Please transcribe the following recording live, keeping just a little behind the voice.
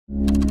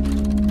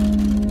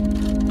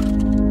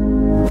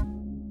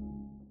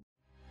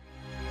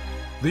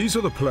These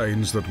are the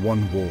planes that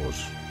won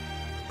wars.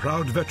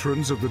 Proud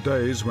veterans of the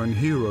days when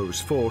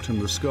heroes fought in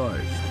the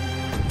skies.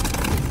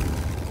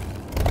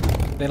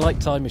 They're like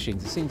time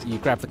machines. It seems that you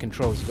grab the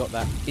controls, you've got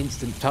that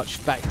instant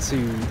touch back to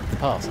the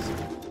past.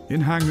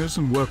 In hangars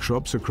and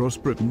workshops across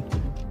Britain,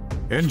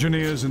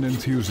 engineers and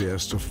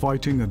enthusiasts are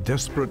fighting a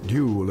desperate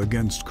duel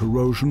against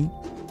corrosion.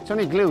 It's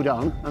only glued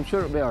on. I'm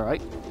sure it'll be all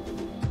right.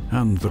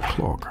 And the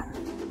clock.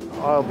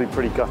 I'll be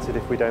pretty gutted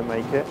if we don't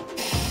make it.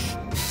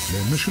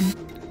 Their mission?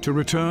 To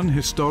return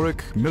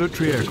historic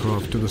military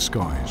aircraft to the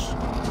skies.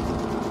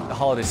 The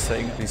hardest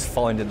thing is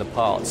finding the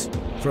parts.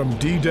 From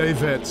D-Day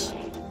vets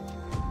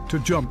to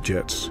jump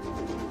jets.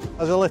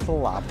 As a little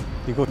lad,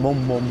 you go,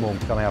 mum,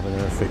 can I have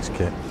an fixed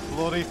kit?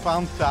 Bloody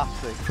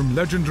fantastic. From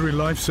legendary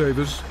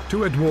lifesavers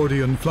to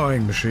Edwardian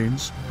flying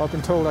machines. I've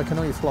been told I can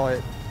only fly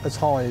it as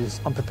high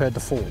as I'm prepared to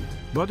fall.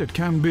 But it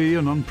can be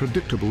an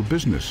unpredictable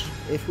business.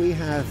 If we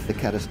have a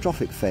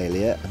catastrophic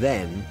failure,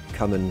 then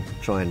come and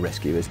try and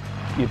rescue us.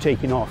 You're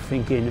taking off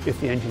thinking if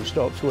the engine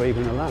stops, where are you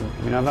going to land?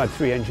 I mean, I've had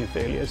 3 engine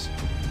failures.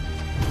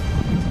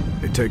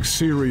 It takes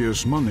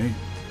serious money.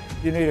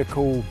 You need a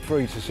cool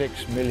 £3 to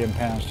 £6 million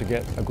to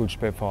get a good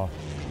Spitfire.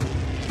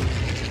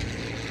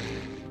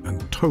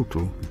 And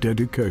total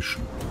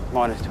dedication.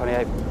 Minus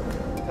 28.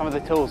 Some of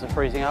the tools are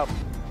freezing up.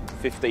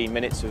 15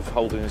 minutes of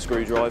holding a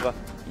screwdriver,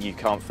 you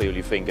can't feel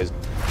your fingers.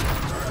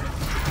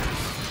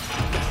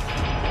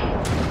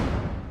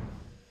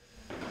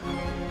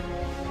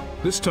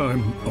 This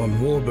time on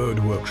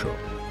Warbird Workshop,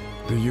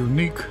 the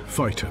unique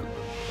fighter.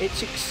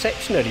 It's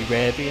exceptionally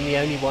rare, being the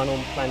only one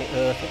on planet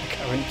Earth at the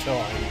current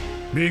time.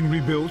 Being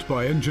rebuilt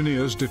by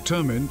engineers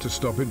determined to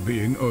stop it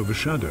being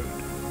overshadowed.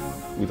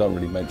 We don't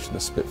really mention the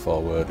Spitfire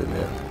word in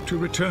here. To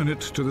return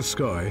it to the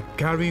sky,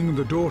 carrying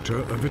the daughter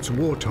of its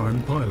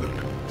wartime pilot.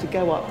 To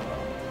go up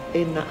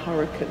in that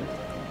Hurricane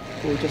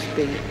will just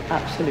be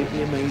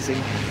absolutely amazing.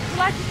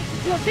 Like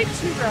your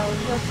victory roll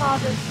in your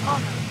father's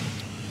honour.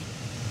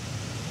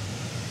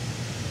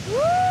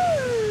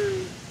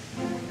 Woo!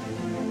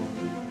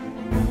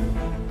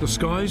 The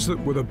skies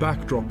that were the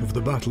backdrop of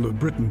the Battle of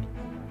Britain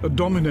are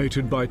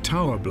dominated by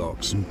tower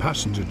blocks and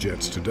passenger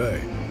jets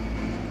today.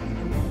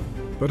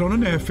 But on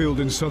an airfield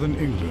in southern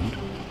England,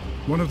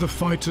 one of the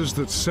fighters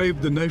that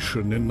saved the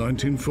nation in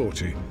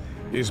 1940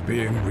 is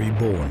being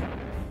reborn.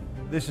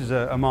 This is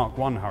a Mark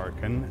I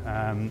Hurricane,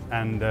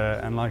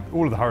 and like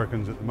all of the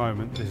Hurricanes at the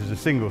moment, this is a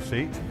single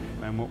seat.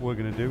 And what we're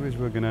going to do is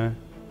we're going to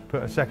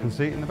put a second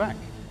seat in the back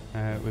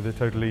with a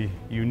totally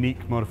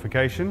unique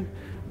modification,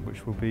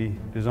 which we'll be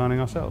designing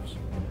ourselves.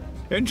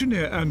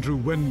 Engineer Andrew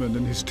Wenman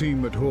and his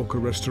team at Hawker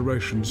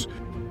Restorations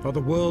are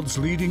the world's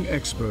leading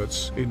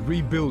experts in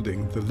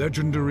rebuilding the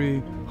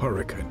legendary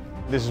Hurricane.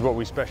 This is what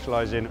we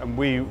specialise in, and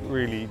we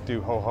really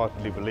do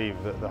wholeheartedly believe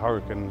that the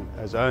Hurricane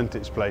has earned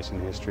its place in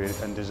history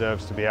and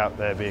deserves to be out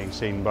there being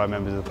seen by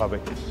members of the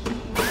public.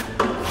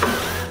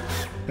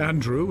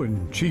 Andrew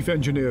and Chief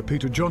Engineer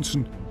Peter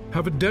Johnson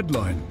have a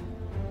deadline.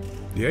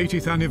 The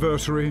 80th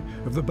anniversary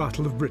of the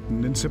Battle of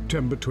Britain in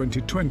September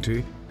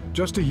 2020,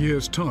 just a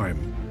year's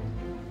time.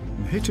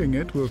 And hitting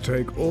it will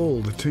take all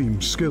the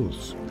team's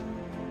skills.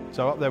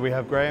 So up there we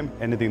have Graham.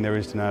 Anything there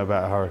is to know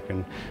about a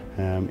Hurricane,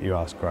 you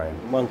ask Graham.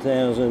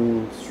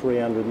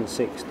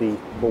 1,360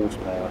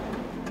 horsepower.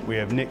 We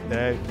have Nick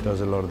there,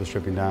 does a lot of the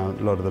stripping down,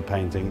 a lot of the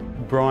painting.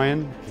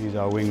 Brian, he's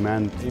our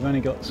wingman. You've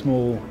only got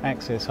small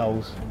access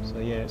holes, so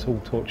yeah, it's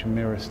all torch and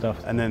mirror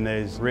stuff. And then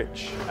there's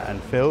Rich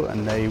and Phil,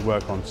 and they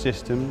work on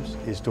systems,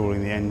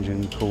 installing the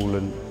engine,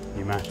 coolant,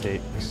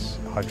 pneumatics,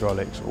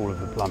 hydraulics, all of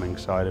the plumbing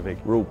side of it.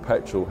 We're all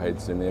petrol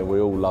heads in here, we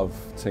all love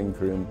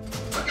tinkering.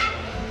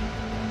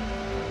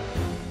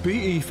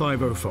 BE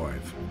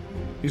 505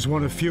 is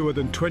one of fewer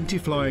than 20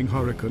 flying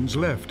Hurricanes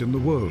left in the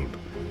world.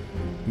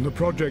 And the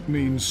project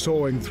means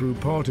sawing through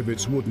part of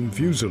its wooden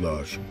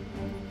fuselage,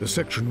 the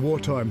section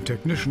wartime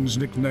technicians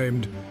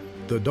nicknamed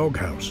the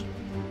doghouse.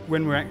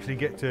 When we actually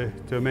get to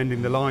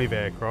amending the live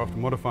aircraft,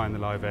 modifying the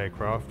live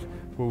aircraft,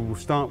 we'll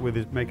start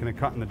with making a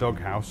cut in the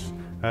doghouse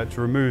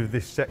to remove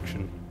this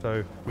section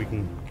so we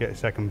can get a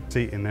second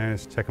seat in there, a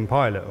second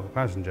pilot or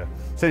passenger.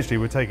 Essentially,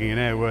 we're taking an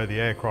airworthy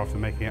aircraft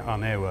and making it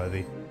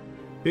unairworthy.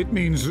 It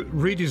means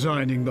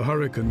redesigning the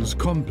Hurricane's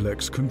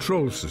complex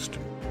control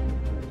system.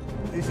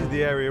 This is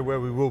the area where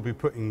we will be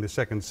putting the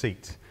second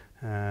seat.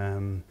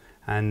 At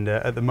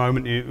the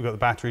moment, we've got the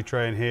battery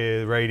tray in here,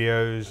 the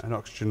radios, an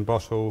oxygen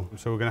bottle.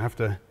 So we're going to have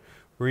to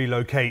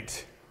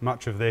relocate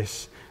much of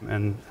this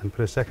and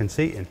put a second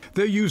seat in.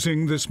 They're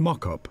using this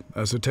mock-up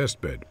as a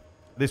test bed.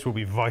 This will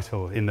be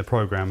vital in the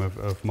programme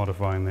of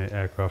modifying the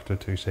aircraft to a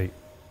two-seat.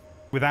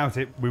 Without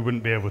it, we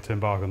wouldn't be able to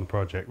embark on the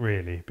project,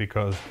 really,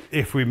 because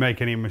if we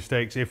make any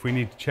mistakes, if we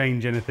need to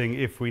change anything,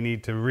 if we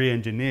need to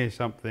re-engineer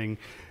something,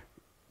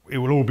 it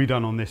will all be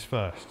done on this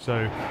first.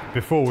 So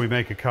before we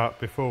make a cut,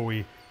 before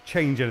we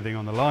change anything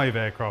on the live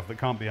aircraft that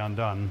can't be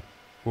undone,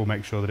 we'll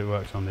make sure that it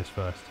works on this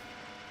first.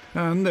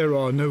 And there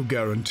are no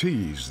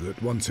guarantees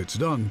that once it's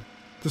done,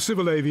 the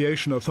Civil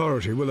Aviation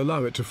Authority will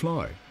allow it to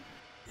fly.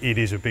 It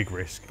is a big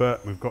risk,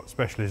 but we've got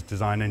specialist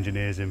design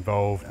engineers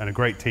involved and a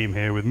great team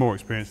here with more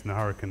experience in the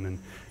Hurricane than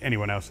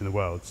anyone else in the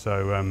world.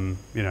 So,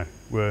 you know,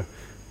 we're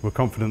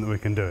confident that we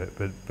can do it,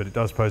 but it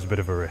does pose a bit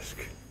of a risk.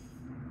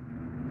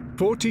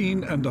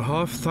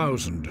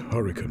 14,500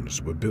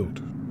 Hurricanes were built.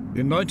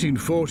 In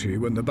 1940,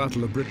 when the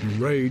Battle of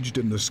Britain raged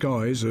in the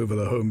skies over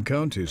the home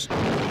counties,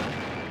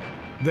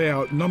 they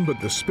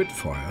outnumbered the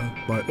Spitfire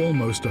by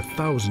almost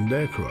 1,000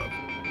 aircraft.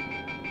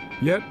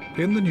 Yet,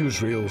 in the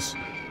newsreels,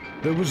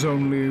 there was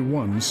only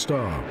one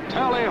star.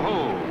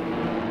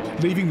 Tally-ho!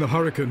 Leaving the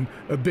Hurricane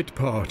a bit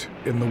part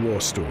in the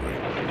war story,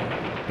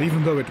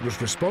 even though it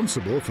was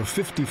responsible for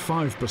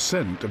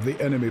 55% of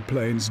the enemy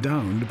planes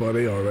downed by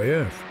the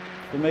RAF.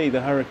 For me,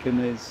 the Hurricane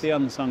is the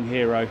unsung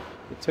hero.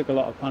 It took a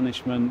lot of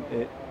punishment,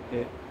 it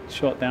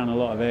shot down a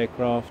lot of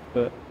aircraft,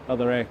 but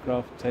other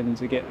aircraft tend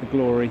to get the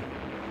glory.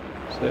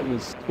 So it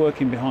was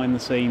working behind the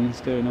scenes,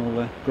 doing all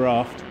the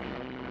graft.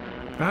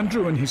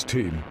 Andrew and his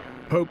team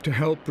hoped to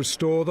help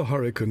restore the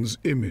Hurricane's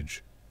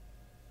image.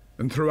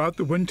 And throughout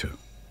the winter,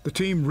 the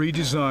team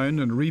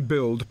redesign and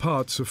rebuild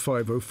parts of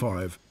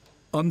 505,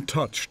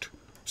 untouched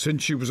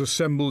since she was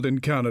assembled in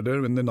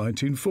Canada in the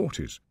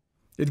 1940s.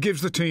 It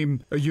gives the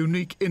team a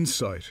unique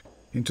insight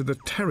into the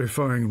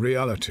terrifying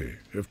reality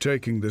of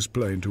taking this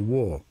plane to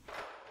war.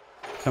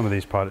 Some of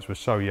these pilots were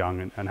so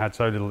young and had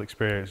so little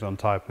experience on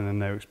type, and then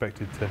they were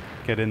expected to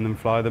get in them,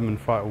 fly them and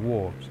fight a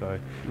war. So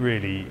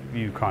really,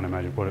 you can't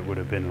imagine what it would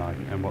have been like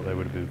and what they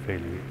would have been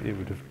feeling. It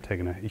would have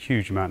taken a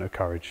huge amount of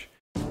courage.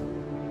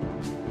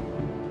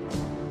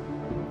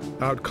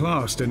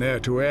 Outclassed in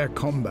air-to-air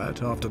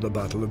combat after the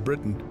Battle of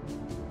Britain,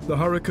 the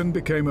Hurricane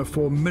became a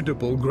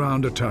formidable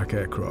ground attack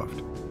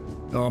aircraft.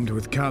 Armed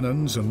with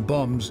cannons and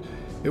bombs,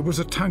 it was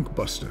a tank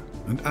buster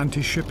and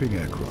anti-shipping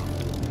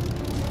aircraft.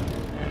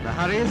 The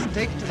Hurries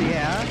take to the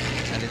air,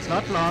 and it's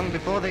not long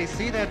before they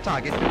see their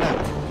target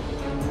below.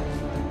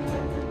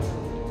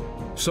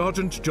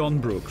 Sergeant John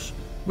Brooks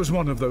was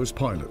one of those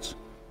pilots.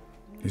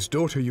 His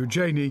daughter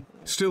Eugenie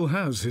still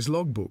has his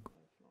logbook.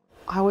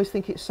 I always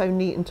think it's so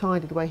neat and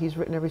tidy the way he's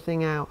written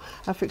everything out.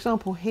 For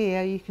example,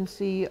 here you can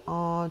see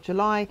on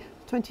July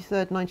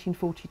 23rd,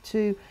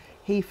 1942,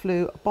 he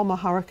flew a bomber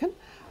Hurricane,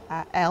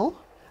 L,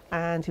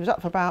 and he was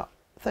up for about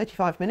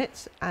 35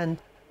 minutes, and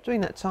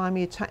during that time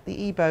he attacked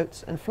the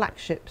E-boats and flak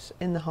ships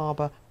in the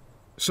harbour.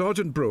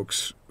 Sergeant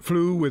Brooks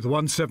flew with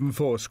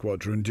 174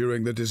 Squadron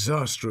during the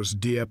disastrous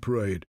Dieppe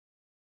raid,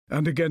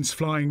 and against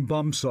flying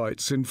bomb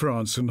sites in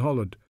France and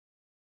Holland.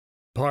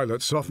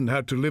 Pilots often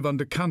had to live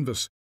under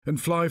canvas and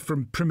fly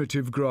from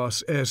primitive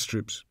grass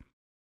airstrips.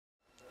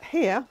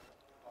 Here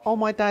are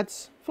my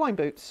dad's flying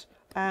boots.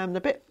 They're a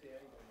bit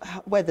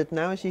weathered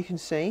now, as you can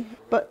see,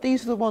 but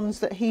these are the ones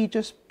that he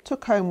just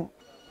took home,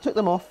 took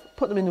them off,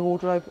 put them in the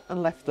wardrobe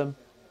and left them.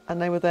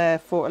 And they were there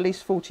for at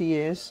least 40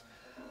 years.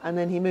 And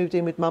then he moved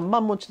in with Mum.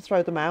 Mum wanted to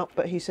throw them out,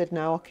 but he said,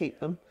 no, I'll keep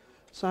them.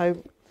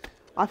 So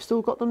I've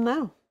still got them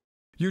now.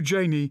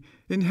 Eugenie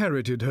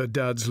inherited her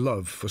dad's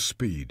love for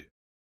speed.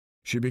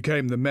 She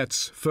became the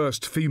Met's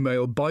first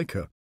female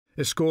biker,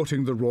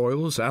 escorting the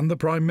royals and the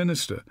Prime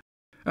Minister.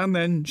 And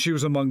then she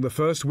was among the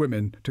first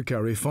women to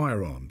carry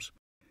firearms.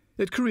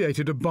 It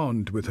created a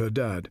bond with her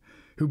dad,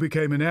 who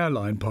became an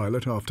airline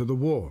pilot after the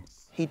war.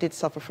 He did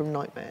suffer from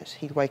nightmares.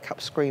 He'd wake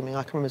up screaming.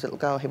 I can remember as a little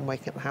girl him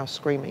waking up the house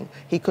screaming.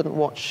 He couldn't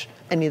watch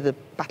any of the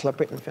Battle of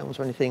Britain films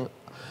or anything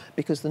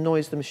because the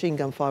noise of the machine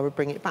gun fire would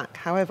bring it back.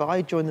 However,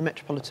 I joined the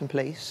Metropolitan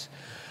Police,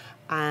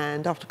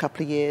 and after a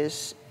couple of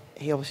years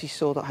he obviously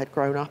saw that I had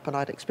grown up and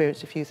I'd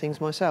experienced a few things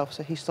myself,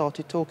 so he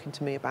started talking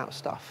to me about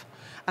stuff.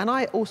 And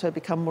I also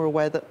become more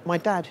aware that my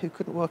dad, who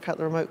couldn't work out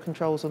the remote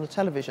controls on the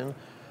television,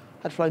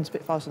 had flown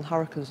Spitfires and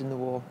Hurricanes in the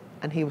war,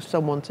 and he was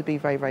someone to be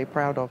very, very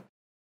proud of.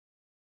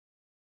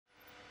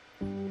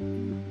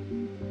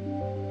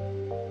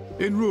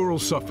 In rural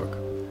Suffolk,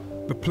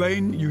 the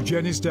plane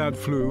Eugenie's dad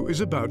flew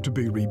is about to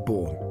be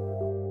reborn.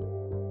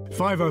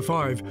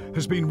 505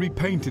 has been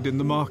repainted in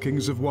the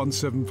markings of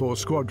 174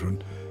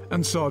 Squadron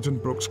and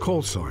Sergeant Brooks'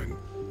 call sign,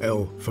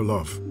 L for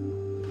love.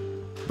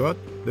 But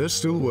there's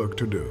still work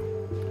to do.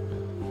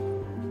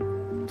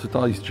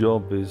 Today's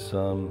job is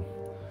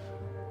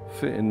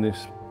fitting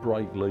this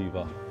brake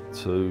lever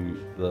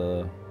to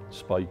the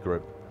spade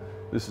grip.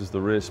 This is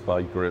the rear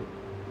spade grip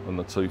on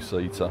the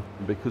two-seater.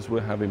 Because we're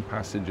having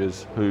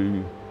passengers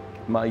who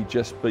may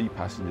just be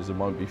passengers and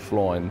won't be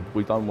flying,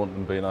 we don't want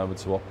them being able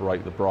to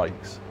operate the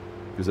brakes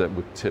because that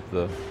would tip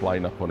the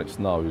plane up on its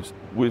nose.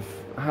 We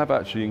have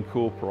actually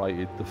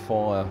incorporated the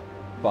fire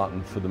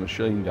button for the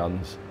machine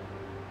guns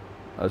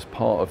as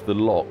part of the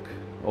lock.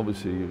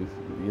 Obviously,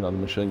 you know, the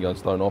machine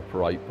guns don't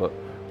operate, but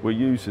we're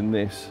using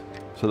this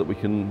so that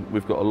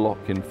we've got a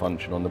lock-in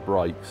function on the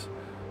brakes.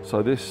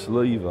 So this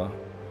lever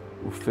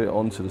will fit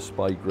onto the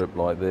spade grip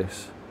like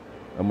this,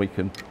 and we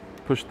can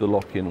push the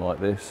lock in like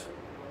this,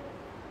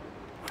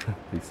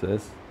 he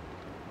says.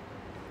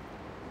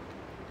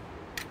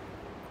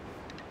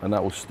 And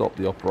that will stop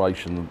the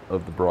operation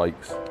of the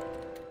brakes.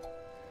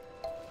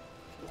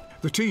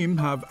 The team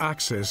have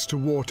access to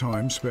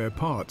wartime spare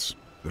parts.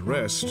 The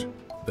rest,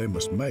 they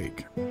must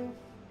make.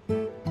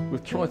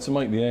 We've tried to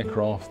make the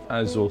aircraft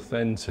as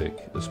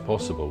authentic as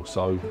possible,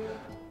 so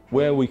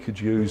where we could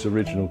use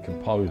original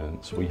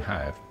components, we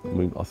have.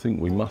 I think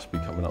we must be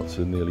coming up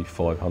to nearly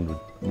 500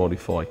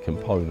 modified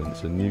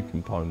components and new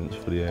components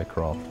for the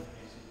aircraft.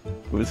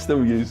 We're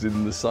still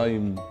using the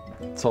same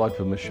type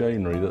of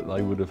machinery that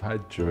they would have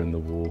had during the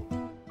war.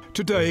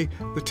 Today,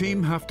 the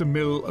team have to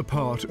mill a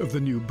part of the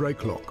new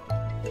brake lock.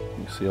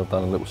 You can see I've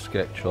done a little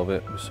sketch of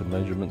it with some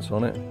measurements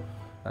on it,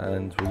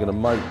 and we're going to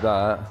make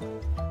that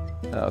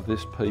out of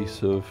this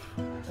piece of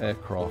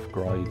aircraft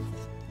grade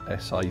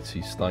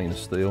S80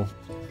 stainless steel.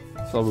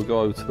 So we'll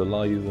go over to the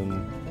lathe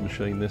and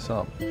machine this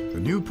up. The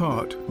new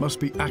part must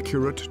be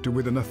accurate to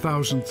within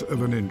 1/1000th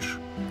of an inch.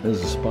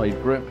 There's a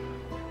spade grip.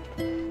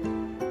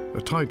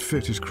 A tight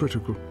fit is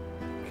critical.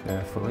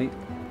 Carefully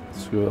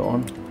screw it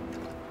on,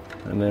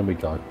 and there we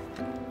go.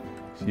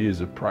 It's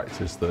years of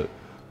practice that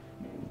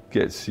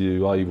gets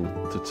you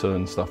able to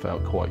turn stuff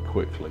out quite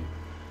quickly.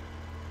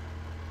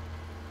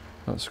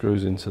 That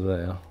screws into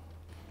there,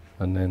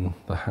 and then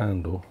the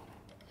handle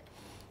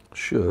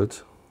should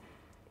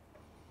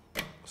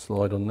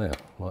slide on there,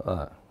 like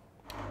that.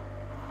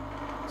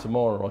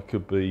 Tomorrow I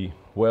could be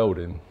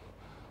welding.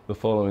 The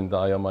following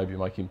day I may be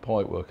making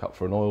pipe work up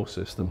for an oil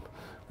system,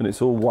 and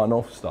it's all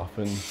one-off stuff.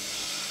 And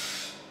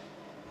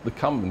the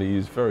company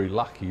is very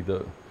lucky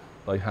that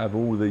they have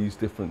all these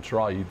different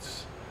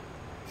trades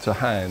to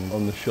hand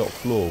on the shop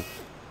floor.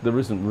 There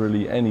isn't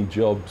really any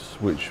jobs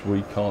which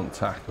we can't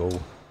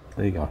tackle.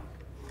 There you go,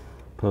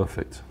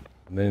 perfect.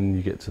 And then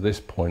you get to this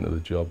point of the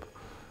job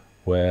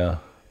where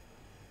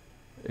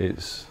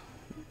it's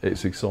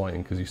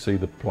exciting because you see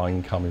the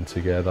plane coming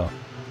together.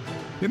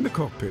 In the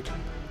cockpit,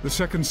 the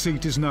second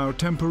seat is now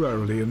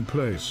temporarily in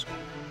place.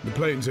 The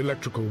plane's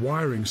electrical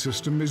wiring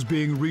system is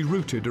being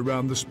rerouted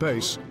around the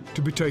space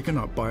to be taken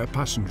up by a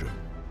passenger.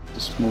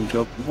 It's a small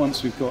job.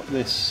 Once we've got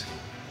this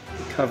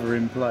cover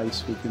in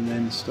place, we can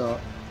then start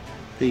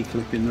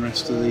de-clipping the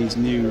rest of these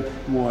new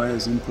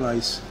wires in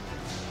place.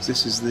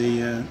 This is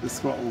the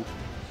throttle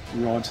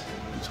rod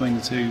between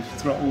the two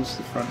throttles,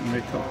 the front and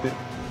rear cockpit.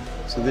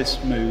 So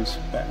this moves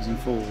backwards and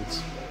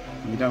forwards.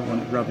 And we don't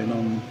want it rubbing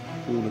on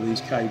all of these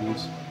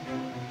cables.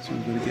 So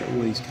we've got to get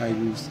all these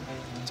cables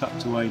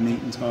tucked away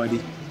neat and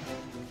tidy.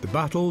 The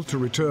battle to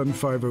return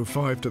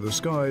 505 to the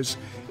skies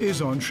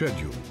is on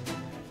schedule,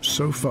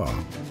 so far.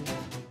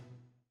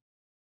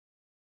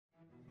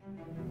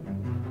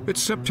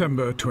 It's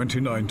September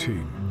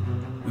 2019,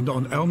 and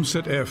on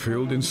Elmset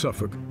Airfield in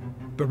Suffolk,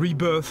 the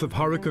rebirth of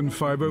Hurricane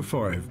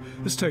 505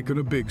 has taken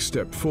a big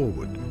step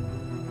forward.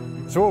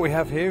 So what we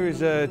have here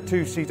is a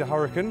two-seater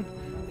Hurricane.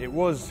 It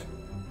was,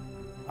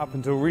 up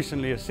until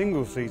recently, a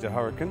single-seater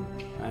Hurricane,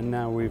 and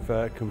now we've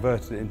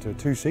converted it into a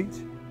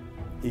two-seat.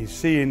 You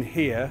see in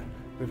here,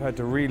 we've had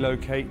to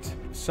relocate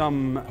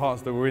some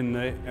parts that were in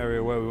the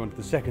area where we wanted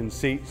the second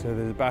seat, so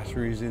there's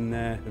batteries in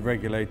there, the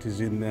regulators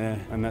in there,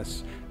 and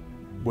that's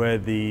where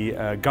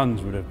the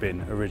guns would have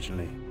been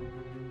originally.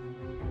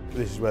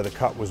 This is where the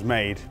cut was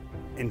made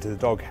into the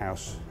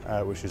doghouse,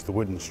 which is the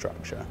wooden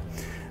structure.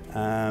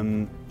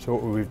 So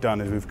what we've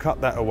done is we've cut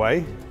that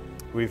away.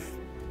 We've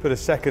put a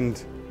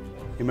second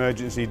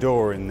emergency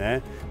door in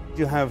there.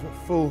 You'll have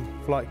full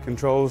flight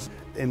controls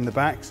in the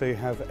back, so you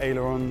have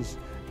ailerons,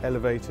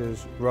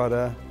 elevators,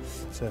 rudder.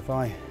 So if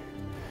I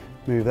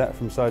move that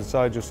from side to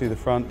side, you'll see the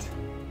front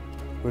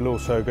will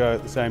also go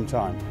at the same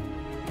time.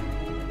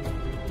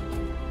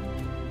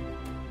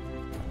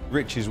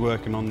 Rich is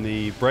working on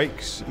the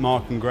brakes.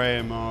 Mark and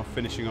Graham are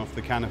finishing off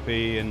the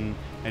canopy and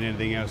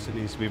anything else that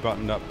needs to be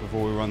buttoned up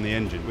before we run the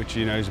engine, which,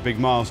 you know, is a big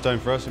milestone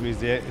for us. It means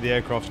the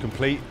aircraft's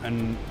complete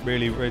and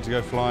really ready to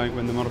go flying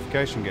when the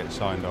modification gets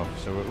signed off.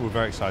 So we're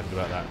very excited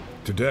about that.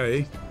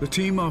 Today, the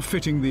team are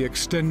fitting the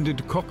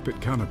extended cockpit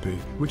canopy,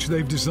 which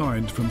they've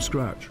designed from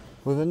scratch.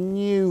 With a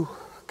new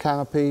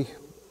canopy,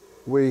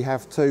 we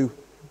have two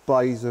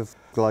bays of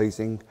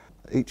glazing.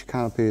 Each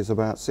canopy is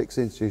about 6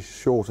 inches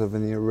shorter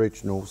than the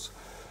originals.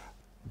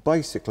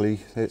 Basically,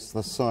 it's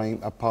the same,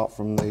 apart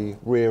from the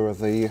rear of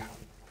the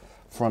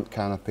front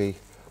canopy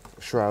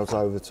shrouds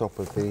over the top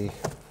of the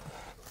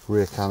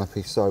rear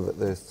canopy so that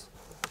there's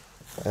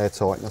air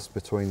tightness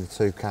between the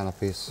two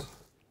canopies.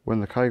 When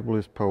the cable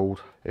is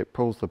pulled, it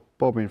pulls the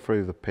bobbin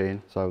through the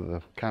pin so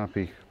the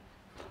canopy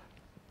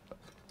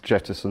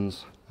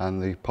jettisons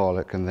and the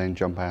pilot can then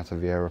jump out of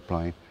the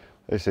aeroplane.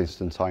 It's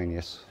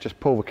instantaneous. Just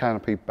pull the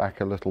canopy back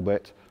a little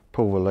bit,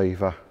 pull the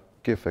lever,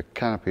 give the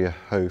canopy a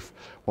hoof.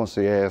 Once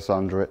the air's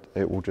under it,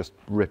 it will just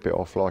rip it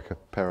off like a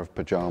pair of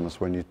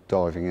pyjamas when you're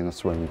diving in a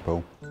swimming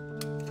pool.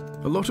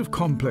 A lot of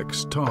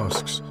complex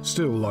tasks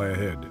still lie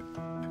ahead.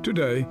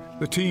 Today,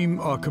 the team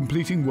are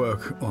completing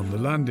work on the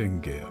landing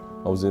gear.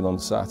 I was in on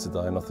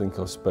Saturday and I think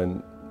I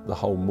spent the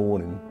whole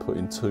morning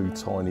putting 2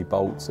 tiny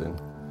bolts in.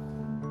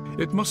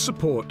 It must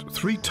support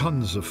 3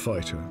 tons of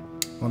fighter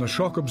on a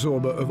shock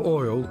absorber of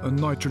oil and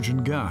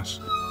nitrogen gas.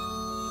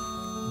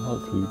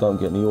 Hopefully we don't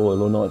get any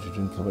oil or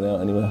nitrogen coming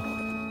out anywhere.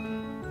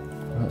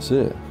 That's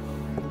it.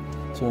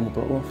 Turn the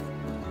bottle off.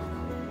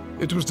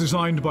 It was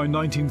designed by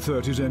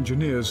 1930s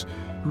engineers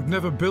who'd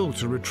never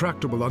built a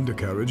retractable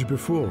undercarriage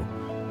before.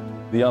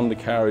 The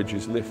undercarriage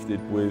is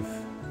lifted with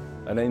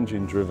an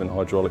engine-driven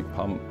hydraulic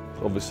pump.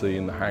 Obviously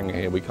in the hangar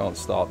here we can't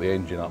start the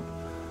engine up,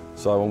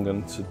 so I'm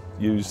going to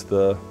use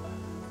the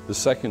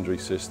secondary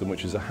system,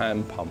 which is a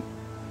hand pump.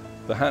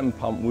 The hand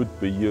pump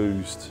would be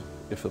used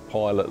if the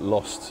pilot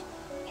lost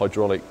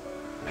hydraulic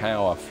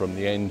power from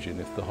the engine,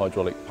 if the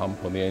hydraulic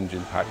pump on the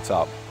engine packed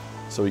up,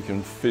 so he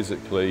can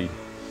physically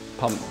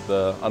pump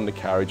the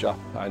undercarriage up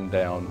and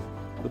down.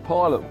 The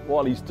pilot,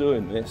 while he's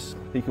doing this,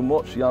 he can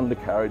watch the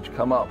undercarriage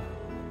come up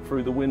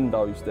through the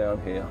windows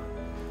down here.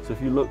 So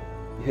if you look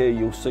here,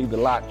 you'll see the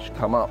latch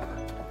come up.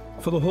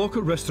 For the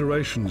Hawker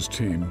Restorations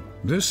team,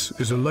 this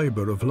is a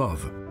labour of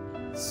love.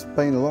 It's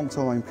been a long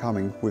time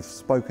coming. We've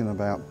spoken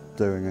about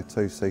doing a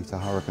two-seater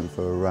Hurricane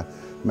for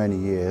many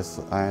years,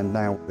 and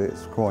now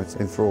it's quite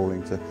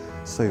enthralling to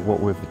see what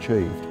we've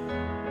achieved.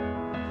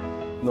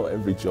 Not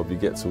every job you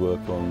get to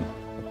work on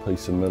a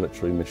piece of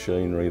military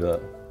machinery that,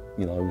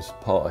 you know, is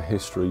part of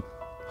history.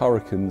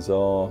 Hurricanes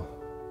are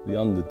the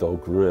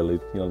underdog,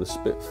 really. You know, the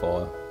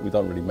Spitfire. We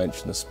don't really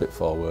mention the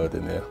Spitfire word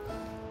in here.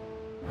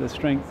 The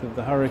strength of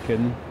the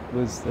Hurricane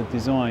was the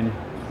design,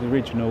 the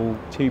original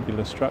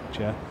tubular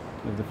structure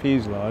of the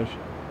fuselage,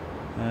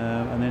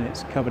 and then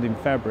it's covered in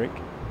fabric,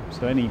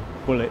 so any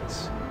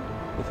bullets,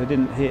 if they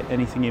didn't hit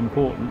anything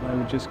important, they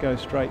would just go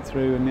straight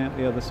through and out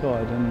the other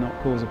side and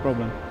not cause a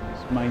problem.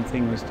 The main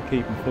thing was to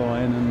keep them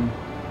flying, and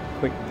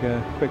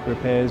quick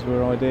repairs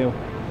were ideal.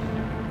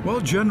 While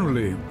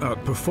generally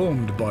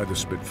outperformed by the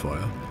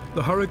Spitfire,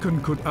 the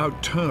Hurricane could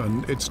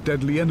outturn its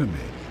deadly enemy,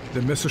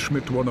 the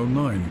Messerschmitt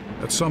 109,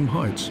 at some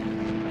heights.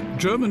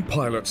 German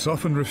pilots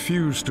often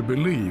refused to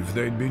believe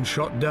they'd been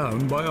shot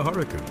down by a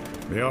Hurricane.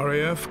 The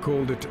RAF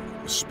called it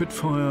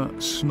Spitfire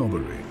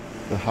snobbery.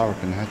 The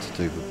Hurricane had to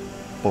do the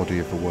body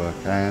of the work,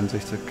 and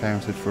it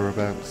accounted for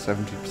about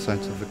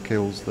 70% of the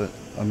kills that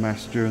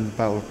amassed during the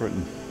Battle of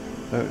Britain.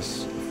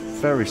 It's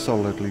very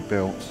solidly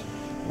built,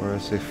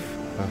 whereas if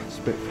a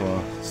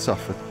Spitfire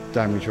suffered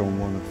damage on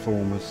one of the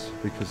formers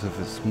because of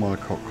its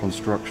monocoque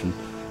construction,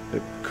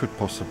 it could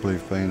possibly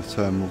have been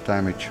terminal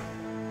damage.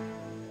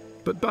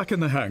 But back in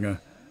the hangar,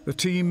 the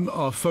team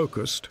are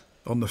focused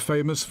on the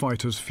famous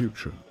fighter's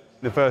future.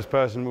 The first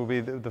person will be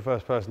the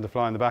first person to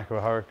fly in the back of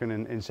a Hurricane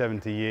in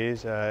 70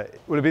 years. Well,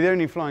 it'll be the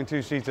only flying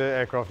two-seater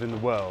aircraft in the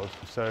world,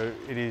 so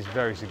it is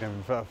very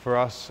significant for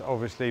us,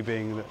 obviously,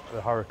 being that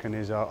the Hurricane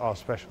is our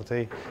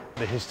specialty.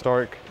 The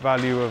historic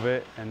value of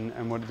it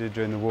and what it did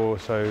during the war,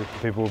 so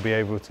people will be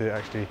able to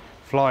actually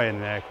fly in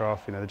an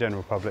aircraft, you know, the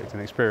general public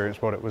can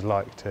experience what it was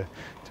like to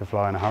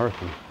fly in a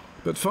Hurricane.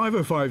 But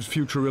 505's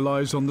future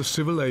relies on the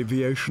Civil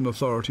Aviation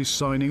Authority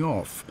signing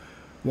off,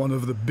 one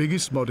of the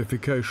biggest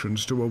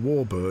modifications to a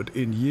Warbird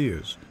in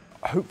years.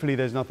 Hopefully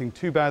there's nothing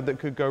too bad that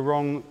could go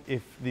wrong.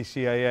 If the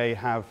CAA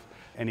have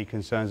any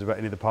concerns about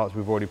any of the parts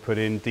we've already put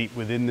in deep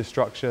within the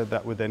structure,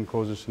 that would then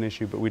cause us an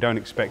issue, but we don't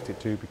expect it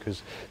to,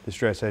 because the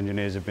stress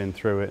engineers have been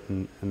through it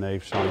and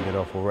they've signed it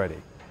off already.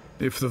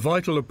 If the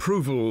vital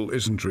approval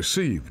isn't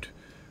received,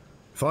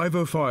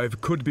 505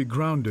 could be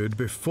grounded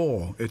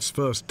before its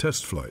first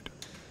test flight.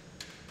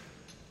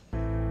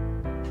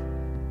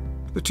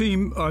 The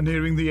team are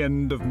nearing the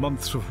end of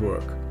months of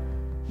work.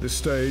 This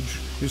stage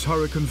is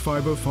Hurricane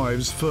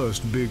 505's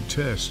first big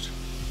test.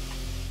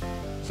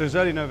 So it's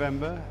early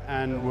November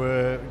and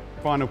we're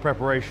final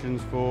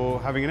preparations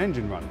for having an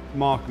engine run.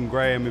 Mark and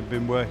Graham have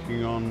been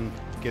working on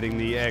getting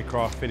the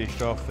aircraft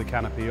finished off, the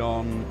canopy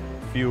on,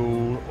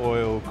 fuel,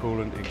 oil,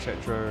 coolant,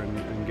 etc.,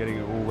 and getting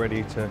it all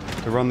ready to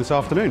run this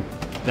afternoon.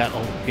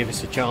 That'll give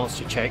us a chance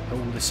to check all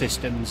the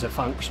systems are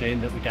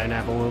functioning, that we don't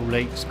have oil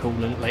leaks,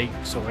 coolant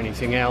leaks or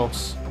anything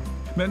else.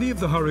 Many of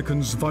the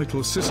Hurricane's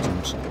vital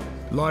systems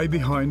lie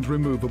behind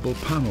removable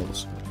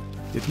panels.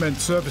 It meant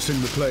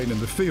servicing the plane in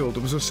the field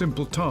was a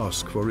simple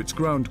task for its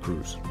ground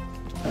crews.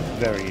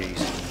 Very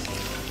easy.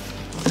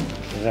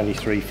 There's only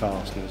 3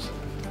 fasteners.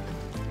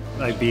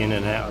 They'd be in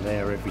and out of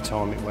there every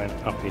time it went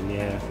up in the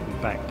air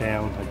and back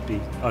down. They'd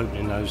be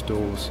opening those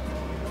doors.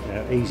 You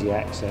know, easy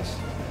access.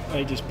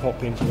 They just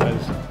pop into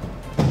those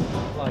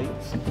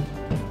plates.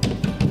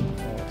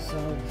 Like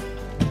so.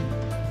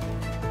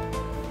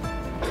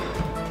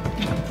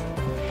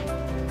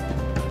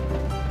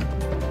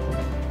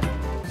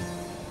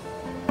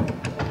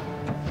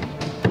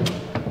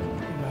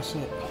 That's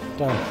it.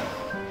 Done.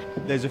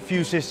 There's a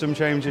few system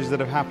changes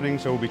that are happening,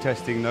 so we'll be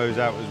testing those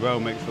out as well,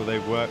 make sure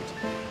they've worked.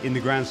 In the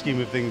grand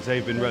scheme of things,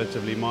 they've been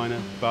relatively minor,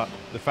 but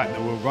the fact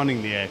that we're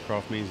running the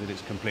aircraft means that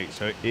it's complete.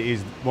 So it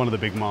is one of the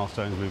big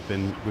milestones we've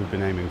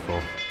been aiming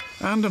for.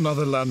 And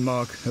another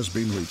landmark has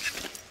been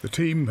reached. The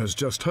team has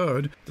just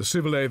heard the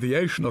Civil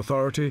Aviation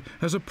Authority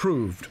has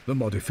approved the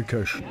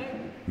modification,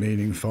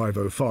 meaning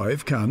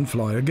 505 can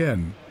fly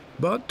again.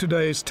 But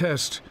today's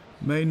test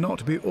may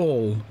not be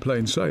all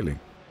plain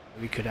sailing.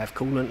 We could have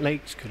coolant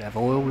leaks, could have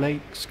oil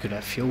leaks, could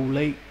have fuel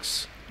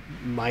leaks,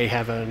 may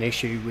have an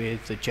issue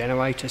with the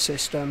generator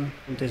system.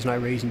 There's no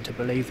reason to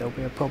believe there'll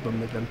be a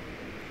problem with them.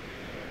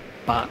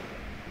 But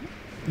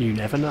you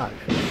never know.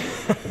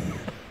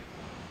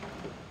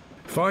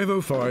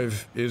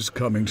 505 is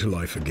coming to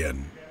life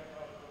again.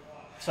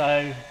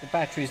 So the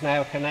battery's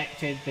now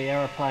connected, the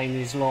aeroplane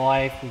is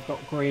live, we've got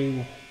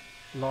green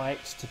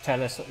lights to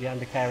tell us that the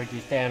undercarriage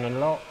is down and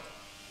locked.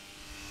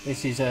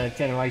 This is a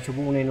generator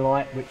warning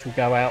light which will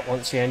go out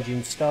once the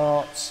engine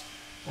starts,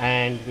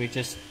 and we're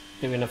just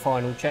doing a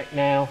final check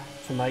now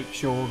to make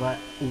sure that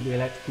all the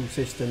electrical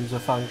systems are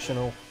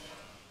functional.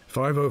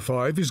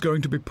 505 is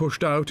going to be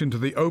pushed out into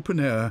the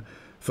open air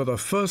for the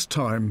first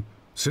time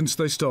since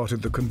they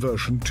started the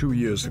conversion 2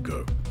 years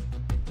ago.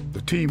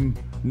 The team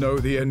know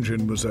the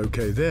engine was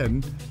okay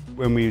then.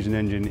 When we use an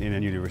engine in a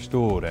newly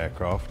restored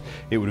aircraft,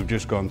 it would have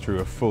just gone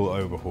through a full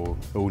overhaul,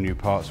 all new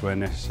parts where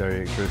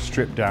necessary,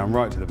 stripped down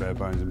right to the bare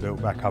bones and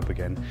built back up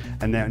again,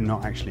 and they're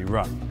not actually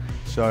run.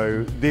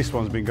 So this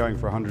one's been going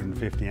for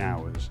 150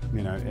 hours.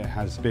 You know, it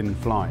has been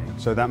flying.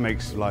 So that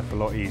makes life a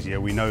lot easier.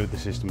 We know the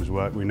systems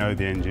work, we know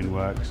the engine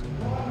works.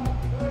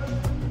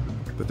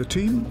 But the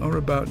team are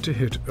about to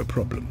hit a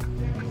problem.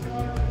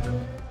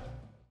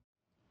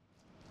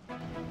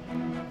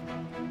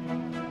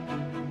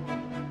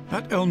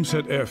 At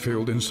Elmshead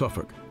Airfield in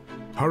Suffolk,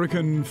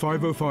 Hurricane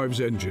 505's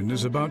engine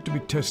is about to be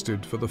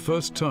tested for the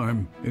first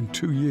time in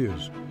 2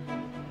 years.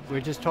 We're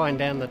just tying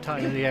down the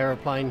tail of the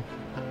aeroplane.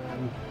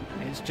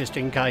 It's just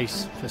in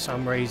case, for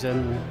some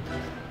reason,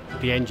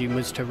 the engine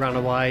was to run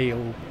away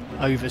or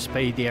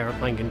overspeed, the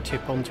aeroplane can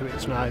tip onto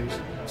its nose.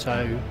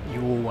 So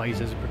you always,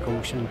 as a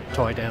precaution,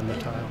 tie down the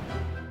tail.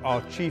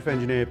 Our chief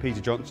engineer,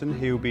 Peter Johnson,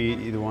 he'll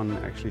be the one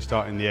actually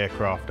starting the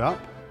aircraft up.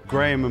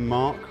 Graham and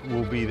Mark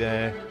will be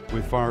there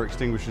with fire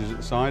extinguishers at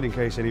the side in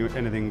case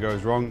anything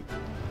goes wrong.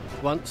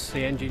 Once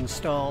the engine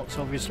starts,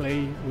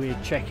 obviously, we're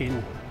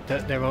checking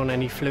that there aren't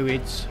any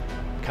fluids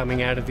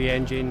coming out of the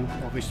engine.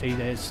 Obviously,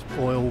 there's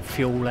oil,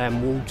 fuel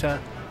and water.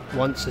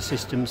 Once the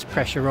system's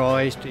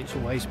pressurised, it's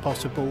always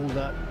possible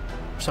that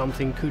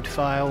something could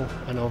fail,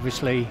 and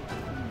obviously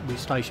we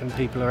station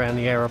people around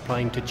the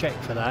aeroplane to check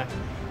for that,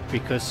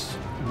 because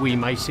we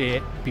may see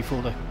it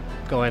before the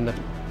guy in the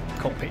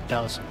cockpit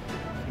does.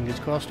 Fingers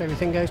crossed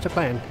everything goes to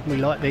plan. We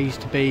like these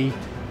to be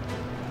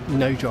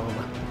no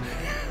drama.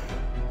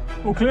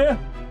 All clear?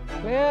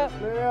 Clear.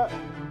 Clear.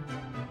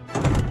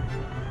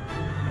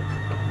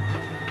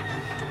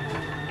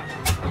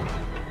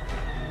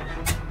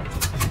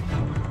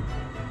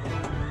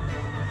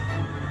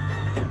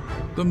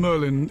 The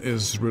Merlin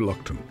is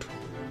reluctant.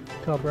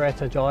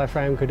 Carburettor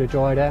diaphragm could have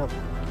dried out.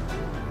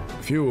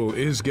 Fuel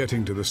is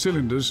getting to the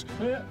cylinders,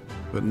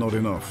 but not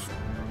enough.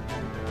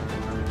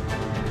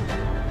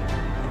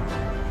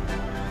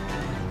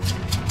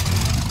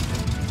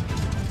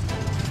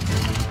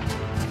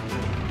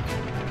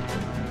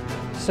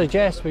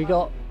 Suggest we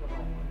got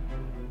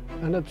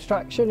an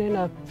obstruction in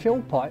a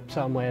fuel pipe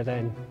somewhere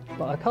then,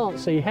 but I can't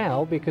see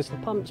how because the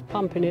pump's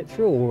pumping it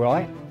through all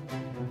right.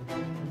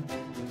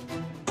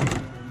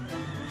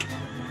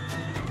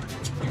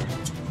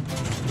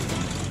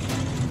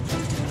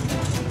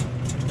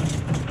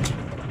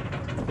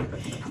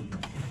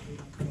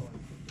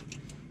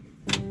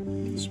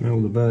 Smell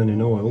the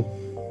burning oil.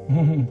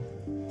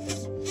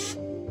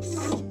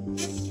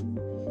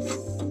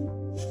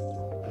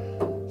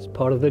 It's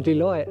part of the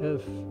delight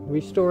of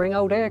restoring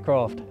old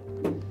aircraft.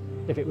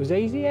 If it was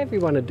easy,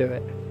 everyone would do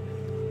it.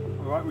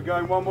 All right, we're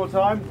going one more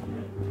time.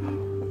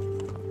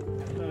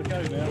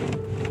 Go now.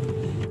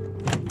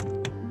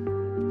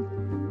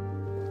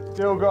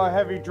 Still got a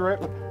heavy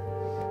drip.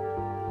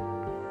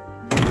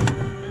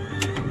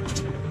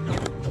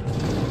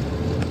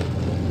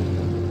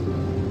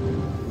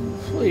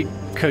 It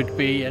could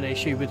be an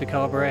issue with the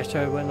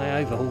carburettor when they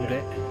overhauled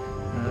it.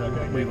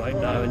 We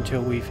won't know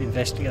until we've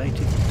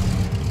investigated.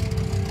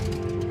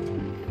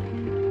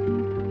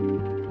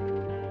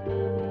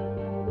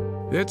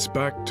 It's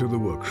back to the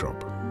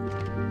workshop.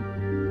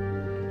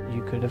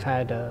 You could have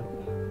had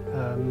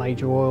a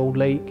major oil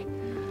leak,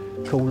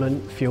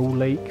 coolant, fuel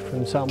leak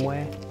from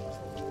somewhere.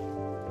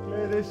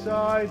 Clear this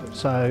side.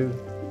 So,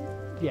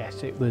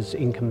 yes, it was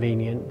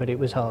inconvenient, but it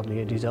was hardly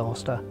a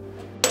disaster.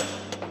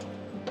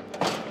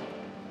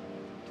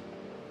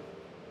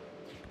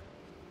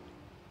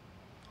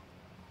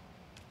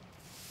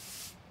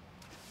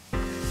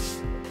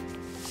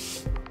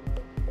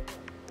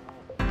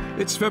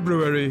 It's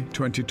February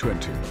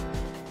 2020,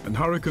 and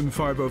Hurricane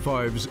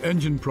 505's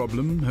engine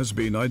problem has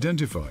been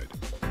identified.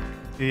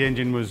 The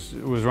engine was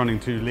running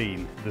too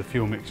lean. The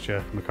fuel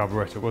mixture from the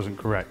carburettor wasn't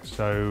correct,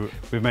 so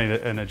we've made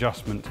an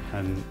adjustment,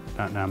 and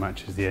that now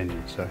matches the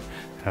engine, so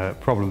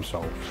problem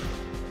solved.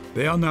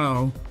 They are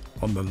now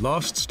on the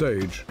last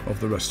stage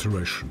of the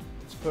restoration.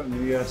 It's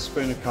putting the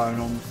spinner cone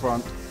on the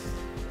front.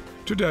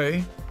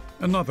 Today,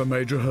 another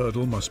major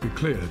hurdle must be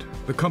cleared,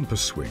 the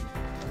compass swing.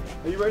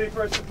 Are you ready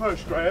for us to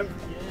push, Graham?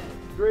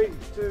 3,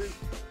 2...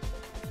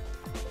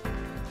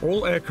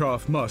 All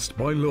aircraft must,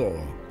 by law,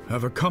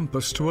 have a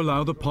compass to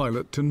allow the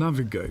pilot to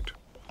navigate.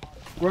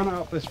 Run it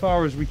up as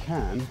far as we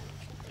can,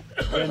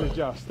 then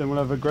adjust, then we'll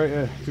have a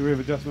greater degree of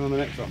adjustment on the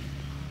next one.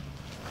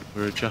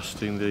 We're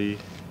adjusting the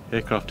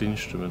aircraft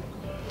instrument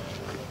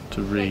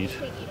to read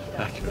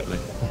accurately.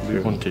 We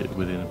want it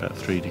within about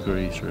 3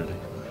 degrees, really.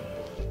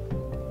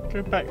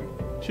 Go back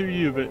to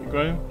you a bit,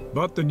 Graham.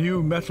 But the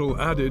new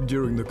metal added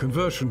during the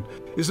conversion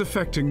is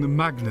affecting the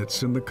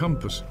magnets in the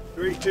compass.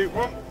 3, 2,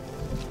 1.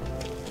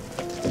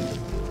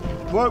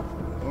 Whoa!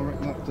 I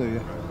reckon that'll do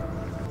you.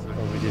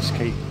 Well, we just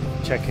keep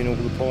checking all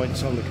the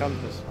points on the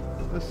compass.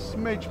 A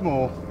smidge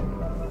more.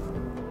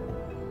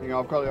 I think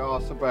I've got it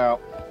asked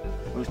about.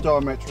 It was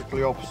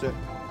diametrically opposite.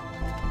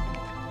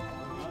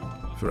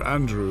 For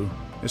Andrew,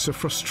 it's a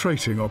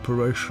frustrating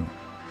operation.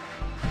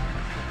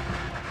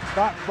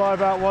 Back by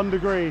about 1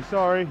 degree,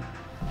 sorry.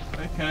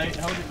 Okay,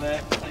 hold it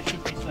there. They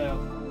should be south.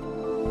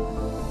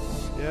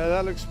 Yeah,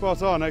 that looks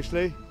spot on,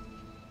 actually.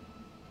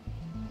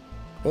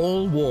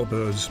 All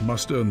Warbirds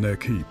must earn their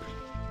keep.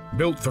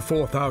 Built for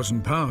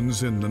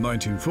 £4,000 in the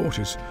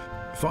 1940s,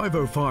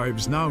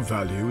 505's now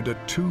valued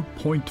at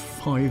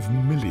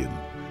 £2.5 million.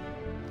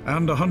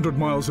 And 100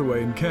 miles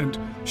away in Kent,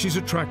 she's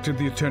attracted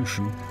the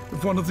attention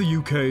of one of the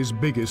UK's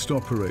biggest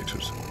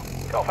operators.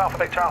 Golf Alpha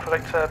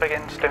Victor,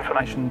 begins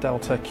information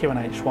Delta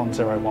QNH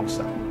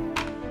 1017.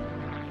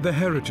 The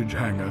Heritage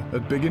Hangar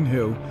at Biggin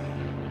Hill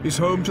is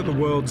home to the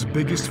world's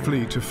biggest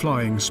fleet of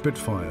flying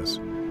Spitfires.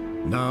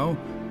 Now,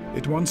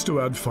 it wants to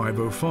add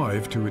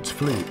 505 to its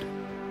fleet.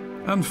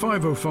 And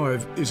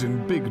 505 is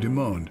in big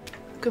demand.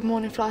 Good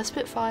morning, Fly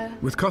Spitfire.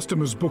 With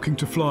customers booking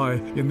to fly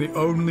in the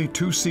only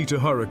two-seater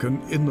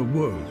Hurricane in the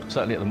world.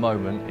 Certainly at the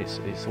moment,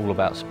 it's all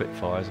about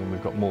Spitfires, and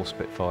we've got more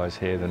Spitfires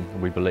here than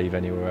we believe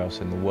anywhere else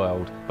in the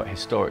world. But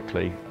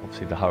historically,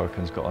 obviously the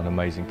Hurricane's got an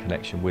amazing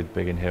connection with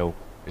Biggin Hill.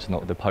 It's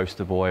not the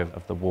poster boy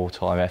of the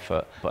wartime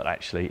effort, but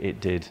actually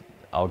it did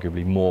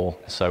arguably more.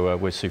 So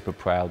we're super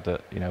proud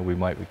that we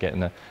might be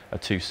getting a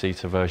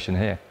two-seater version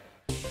here.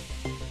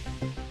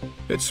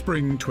 It's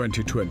spring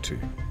 2020.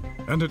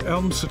 And at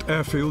Elmsett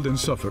Airfield in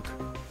Suffolk,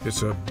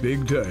 it's a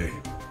big day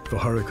for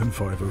Hurricane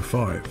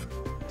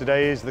 505.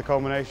 Today is the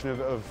culmination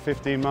of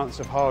 15 months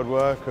of hard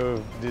work,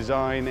 of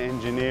design,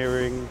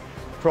 engineering,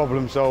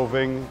 problem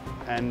solving,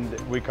 and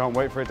we can't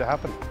wait for it to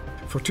happen.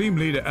 For team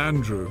leader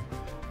Andrew,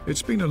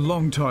 it's been a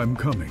long time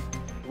coming.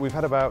 We've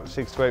had about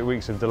 6 to 8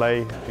 weeks of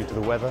delay due to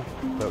the weather,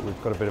 but we've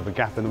got a bit of a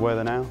gap in the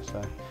weather now,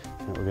 so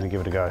we're going to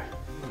give it a go.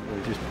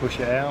 We just push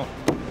it out,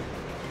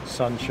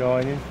 sun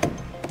shining.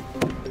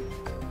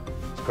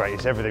 Great,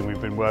 it's everything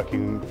we've been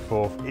working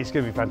for. It's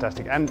going to be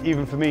fantastic, and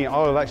even for me,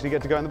 I'll actually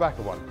get to go in the back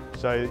of one.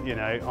 So,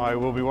 I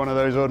will be one of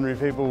those ordinary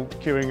people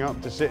queuing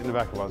up to sit in the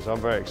back of one, so I'm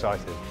very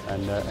excited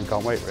and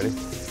can't wait, really.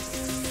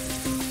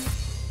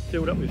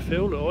 Filled up with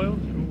fuel, oil,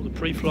 all the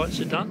pre-flights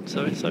are done,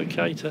 so it's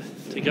okay to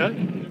go.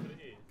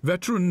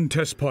 Veteran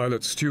test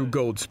pilot Stu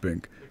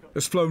Goldspink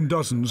has flown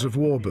dozens of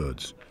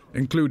Warbirds,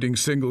 including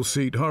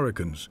single-seat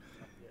Hurricanes.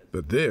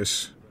 But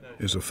this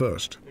is a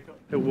first.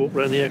 He'll walk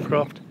around the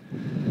aircraft.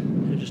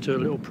 He'll just do a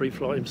little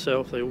pre-flight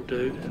himself, they all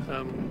do.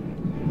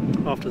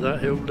 After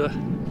that,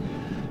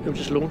 he'll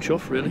just launch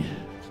off, really.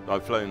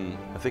 I've flown,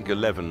 I think,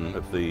 11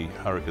 of the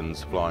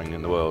Hurricanes flying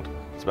in the world.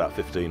 It's about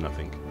 15, I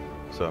think.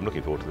 So I'm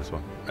looking forward to this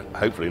one. And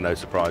hopefully no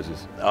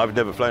surprises. I've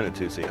never flown a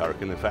two-seat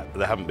Hurricane. In fact,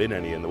 there haven't been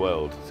any in the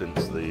world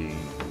since the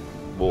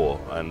war,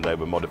 and they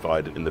were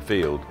modified in the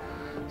field.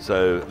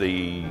 So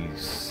the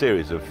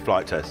series of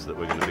flight tests that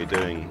we're going to be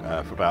doing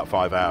for about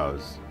 5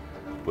 hours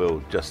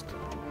will just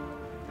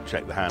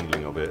check the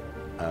handling of it,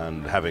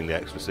 and having the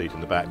extra seat in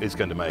the back is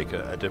going to make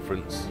a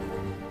difference.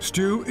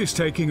 Stu is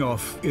taking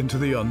off into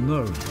the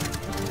unknown.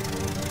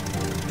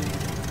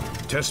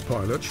 Test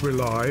pilots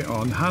rely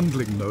on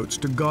handling notes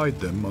to guide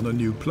them on a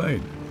new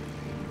plane.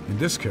 In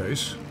this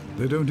case,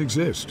 they don't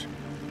exist.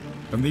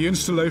 And the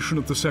installation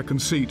of the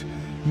second seat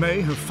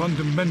may have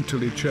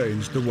fundamentally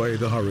changed the way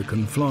the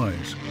Hurricane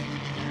flies.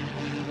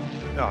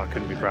 Oh, I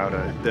couldn't be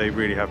prouder. They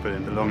really have put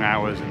in the long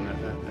hours and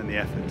the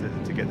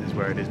effort to get this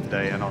where it is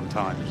today and on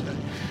time. So,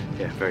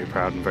 yeah, very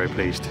proud and very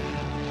pleased.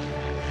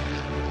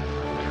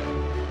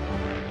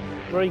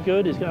 Very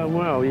good, he's going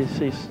well. He's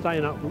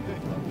staying up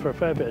for a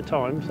fair bit of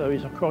time, so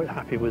he's quite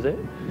happy with it.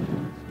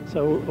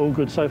 So all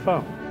good so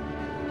far.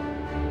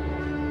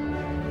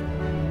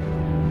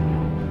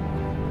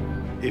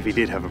 If he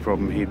did have a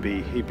problem, he'd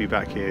be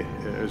back here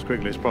as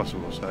quickly as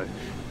possible. So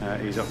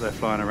he's up there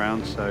flying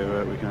around,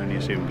 so we can only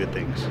assume good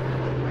things.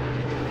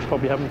 He's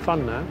probably having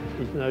fun now.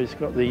 He's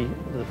got the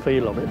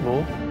feel of it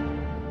more.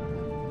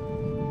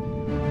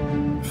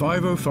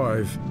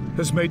 505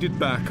 has made it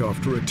back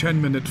after a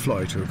 10-minute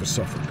flight over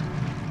Suffolk.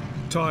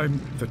 Time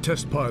for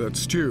test pilot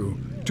Stu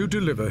to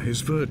deliver his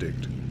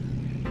verdict.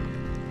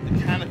 The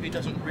canopy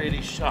doesn't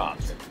really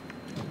shut,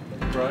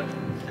 right,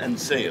 and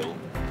seal.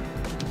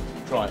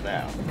 Try it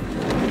now.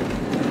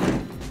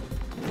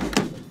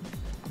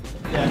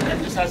 Yeah,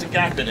 it just has a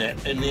gap in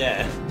it, in the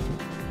air.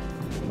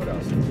 What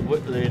else?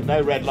 There were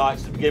no red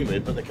lights to begin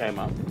with, but they came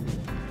up.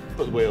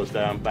 Put the wheels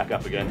down, back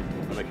up again,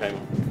 and they came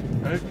up.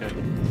 Okay.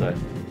 So,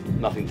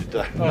 nothing to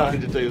do,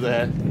 nothing to do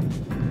there.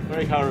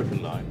 Very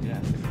Hurricane-like, yeah.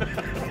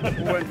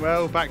 All went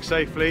well, back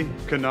safely,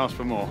 couldn't ask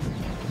for more.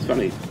 It's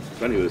funny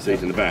with the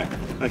seat in the back.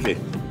 Okay. Do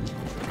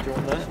you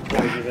want that?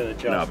 Or you're going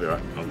to jump? No, I'll be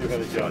right. I'll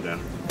just jump down.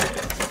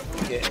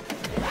 Okay.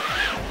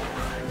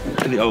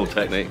 The old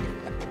technique.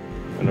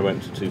 and I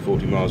went to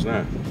 240 miles an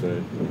hour. So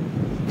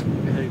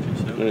Behaved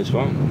yourself. and it's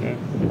fine. Yeah.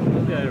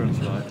 The air on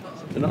slide.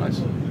 They're nice.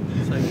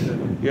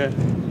 Same Yeah,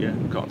 yeah.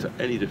 Can't tell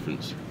any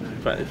difference.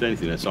 In fact, if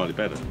anything, they're slightly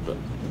better. But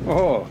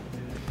Oh,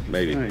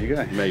 maybe. there you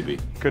go. Maybe.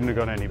 Couldn't have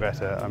gone any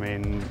better. I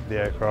mean, the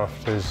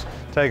aircraft has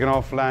taken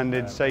off,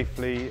 landed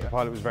safely. The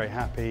pilot was very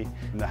happy.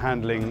 The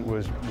handling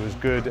was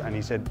good, and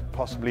he said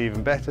possibly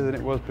even better than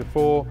it was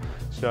before.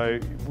 So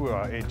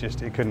well, it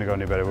couldn't have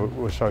gone any better.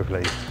 We're so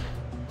pleased.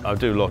 I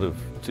do a lot of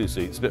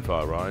two-seat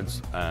Spitfire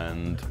rides,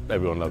 and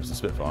everyone loves the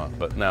Spitfire.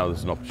 But now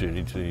there's an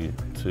opportunity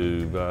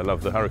to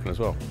love the Hurricane as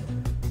well.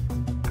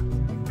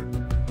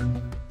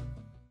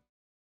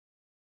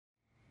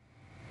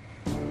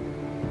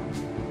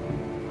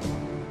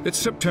 It's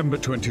September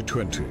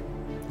 2020,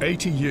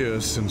 80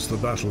 years since the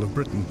Battle of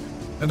Britain,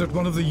 and at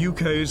one of the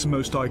UK's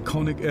most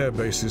iconic air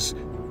bases,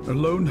 a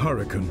lone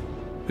Hurricane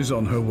is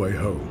on her way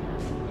home.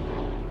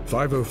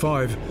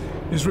 505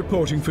 is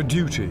reporting for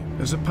duty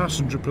as a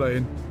passenger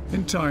plane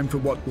in time for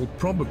what will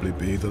probably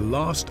be the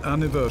last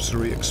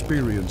anniversary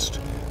experienced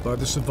by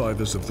the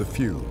survivors of the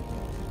feud,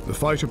 the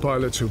fighter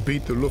pilots who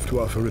beat the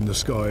Luftwaffe in the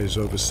skies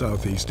over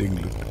southeast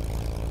England.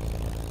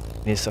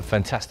 It's a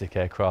fantastic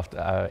aircraft.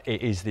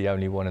 It is the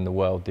only one in the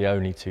world, the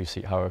only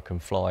two-seat Hurricane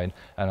flying,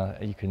 and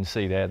you can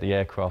see there the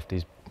aircraft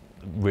is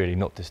really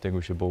not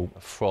distinguishable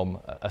from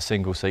a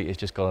single seat. It's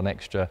just got an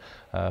extra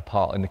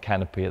part in the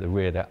canopy at the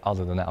rear there.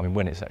 Other than that, I mean,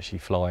 when it's actually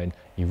flying,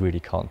 you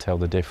really can't tell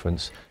the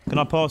difference. Can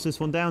I pass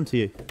this one down to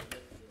you?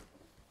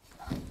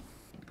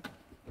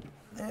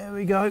 There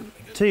we go,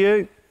 to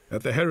you.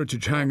 At the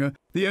Heritage Hangar,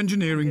 the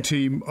engineering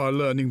team are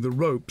learning the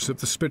ropes of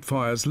the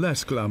Spitfire's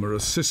less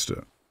glamorous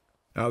sister.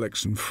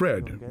 Alex and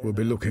Fred will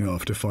be looking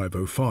after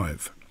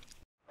 505.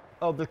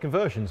 Oh, the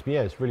conversions,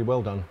 yeah, it's really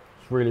well done.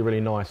 It's really,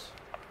 really nice.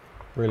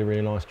 Really,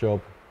 really nice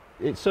job.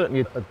 It's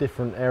certainly a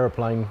different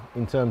aeroplane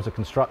in terms of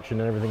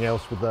construction and everything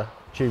else with the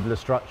tubular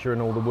structure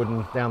and all the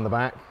wooden down the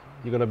back.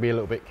 You've got to be a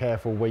little bit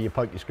careful where you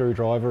poke your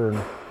screwdriver and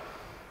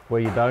where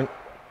you don't,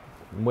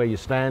 and where you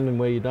stand and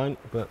where you don't,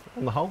 but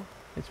on the whole,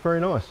 it's very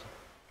nice.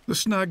 The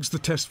snags the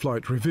test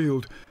flight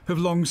revealed have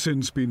long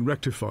since been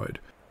rectified,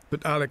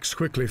 but Alex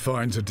quickly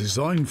finds a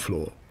design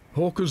flaw.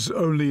 Hawker's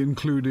only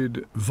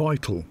included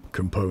vital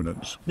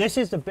components. This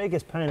is the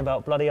biggest pain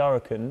about bloody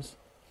Hurricanes,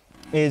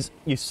 is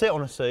you sit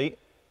on a seat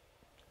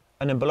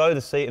and then below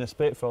the seat in a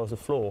Spitfire is a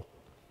floor.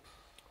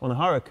 On a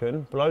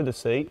Hurricane, below the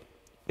seat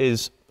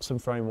is some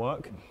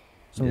framework,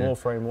 some more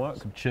framework.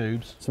 Some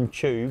tubes. Some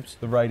tubes.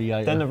 The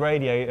radiator. Then the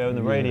radiator and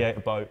the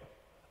radiator boat.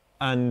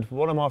 And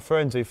one of my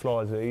friends who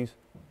flies these,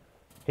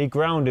 he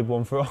grounded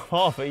one for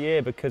half a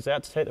year because they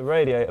had to take the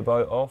radiator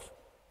boat off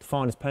to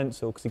find his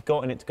pencil because he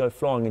got in it to go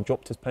flying and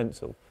dropped his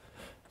pencil.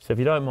 So if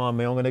you don't mind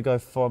me, I'm going to go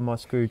find my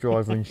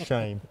screwdriver in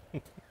shame.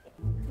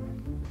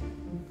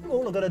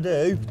 All I've got to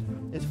do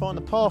is find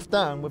the path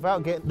down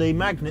without getting the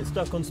magnet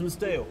stuck on some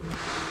steel.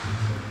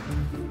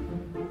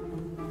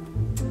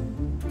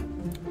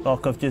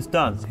 Like I've just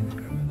done.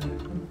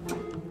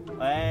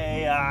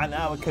 Hey,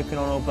 now we're cooking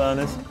on all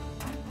burners.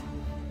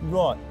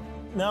 Right,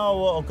 now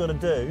what I've got to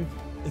do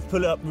is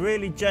pull it up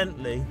really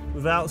gently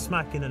without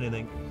smacking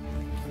anything.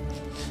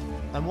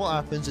 And what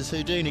happens is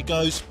Houdini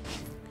goes...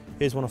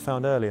 Here's one I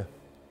found earlier.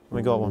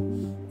 We got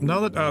one. Now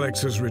that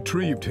Alex has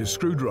retrieved his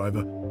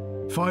screwdriver,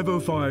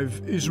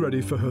 505 is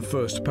ready for her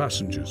first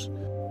passengers.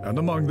 And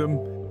among them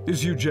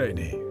is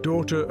Eugenie,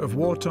 daughter of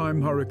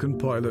wartime Hurricane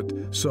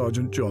pilot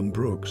Sergeant John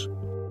Brooks.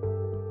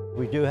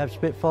 We do have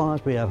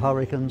Spitfires, we have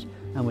Hurricanes,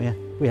 and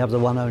we have the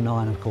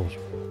 109, of course.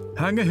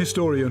 Hangar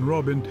historian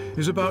Robin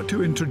is about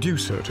to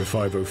introduce her to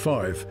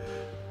 505,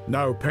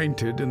 now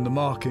painted in the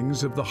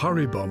markings of the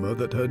Hurry bomber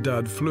that her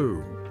dad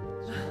flew.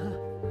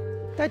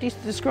 Dad used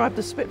to describe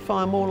the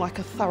Spitfire more like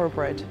a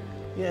thoroughbred.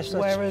 Yes,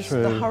 that's whereas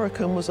true. the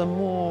Hurricane was a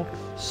more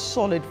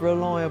solid,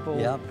 reliable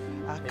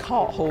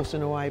cart horse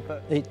in a way.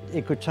 But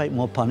it could take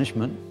more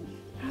punishment.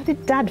 How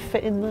did Dad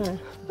fit in there?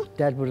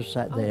 Dad would have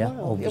sat there,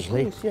 wow.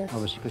 obviously. Of course, yes.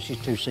 Obviously, because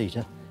she's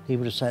two-seater. He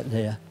would have sat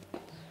there.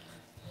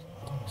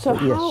 So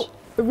but how yes.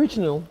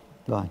 original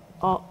Right.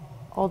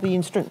 are the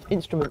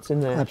instruments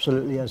in there?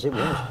 Absolutely as it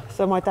was.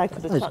 So my dad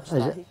could have touched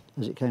that?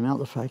 As it came out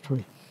the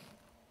factory.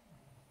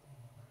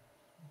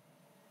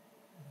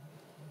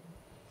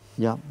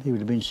 Yeah, he would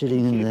have been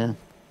sitting in there.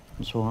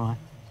 That's all right.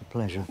 It's a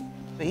pleasure.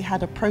 But he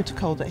had a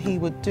protocol that he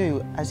would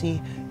do as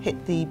he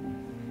hit the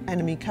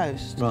enemy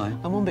coast. Right.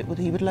 And one bit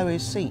he would lower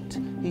his seat.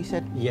 He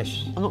said,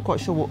 yes. I'm not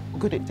quite sure what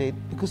good it did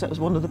because that was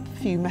one of the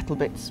few metal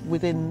bits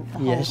within the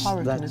whole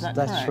Hurricane. Is that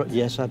correct? Right.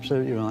 Yes,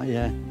 absolutely right.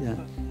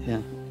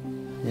 Yeah.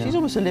 She's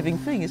almost a living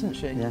thing, isn't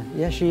she? Yeah,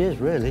 yeah, she is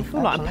really. I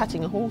feel like I'm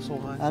patting a horse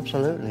almost.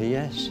 Absolutely,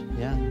 yes,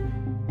 yeah.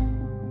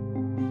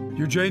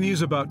 Eugenie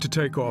is about to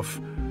take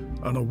off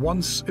on a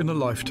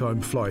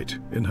once-in-a-lifetime flight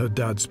in her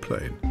dad's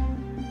plane.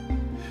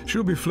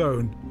 She'll be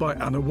flown by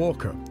Anna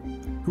Walker,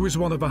 who is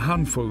one of a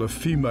handful of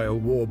female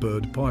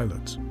Warbird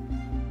pilots.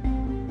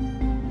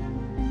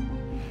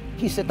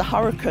 He said the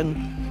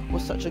Hurricane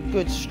was such a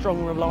good,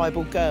 strong,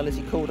 reliable girl, as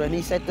he called her, and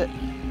he said that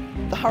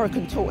the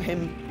Hurricane taught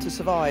him to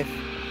survive.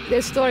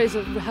 There's stories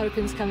of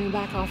Hurricanes coming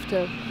back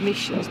after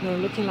missions,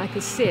 looking like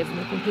a sieve,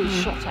 completely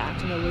shot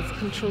at, with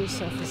control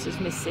surfaces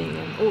missing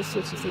and all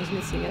sorts of things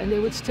missing, and they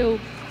would still,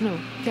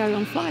 carry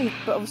on flying.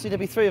 But obviously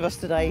there'd be 3 of us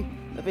today.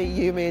 There'd be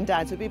you, me and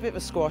Dad, so it'd be a bit of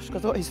a squash,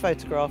 because I've got his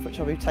photograph, which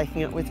I'll be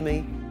taking up with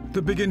me.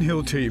 The Biggin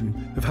Hill team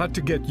have had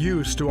to get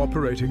used to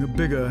operating a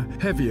bigger,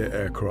 heavier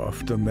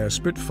aircraft than their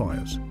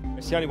Spitfires.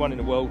 It's the only one in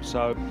the world,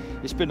 so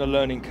it's been a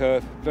learning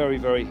curve, very,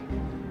 very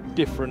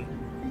different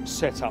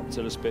setup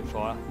to the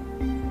Spitfire.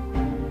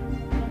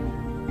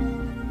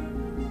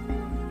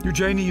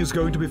 Eugenie is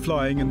going to be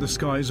flying in the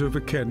skies over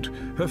Kent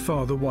her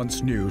father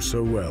once knew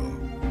so well.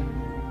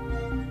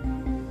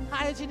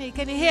 Hi Eugenie,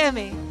 can you hear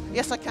me?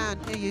 Yes, I can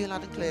hear you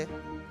loud and clear.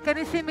 Can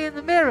you see me in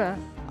the mirror?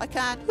 I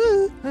can.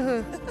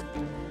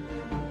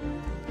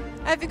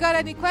 Have you got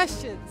any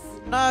questions?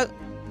 No,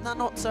 none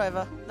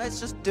whatsoever. Let's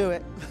just do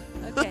it.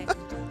 Okay.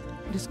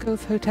 Just go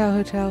for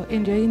Hotel,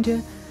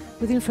 India,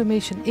 with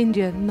information,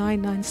 India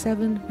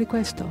 997,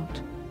 request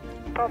start.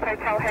 Golf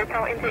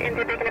Hotel, India,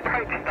 Biggin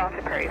approach, start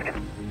approved.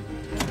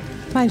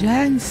 Mind your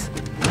hands.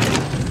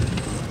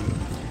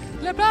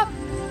 Flip up.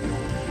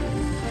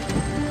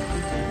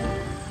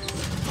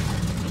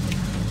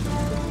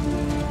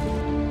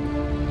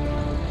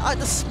 Oh,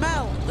 the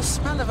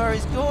smell of her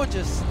is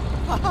gorgeous.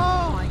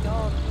 Oh my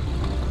God.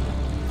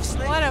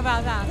 What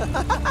about that?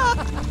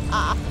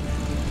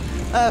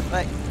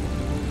 Perfect.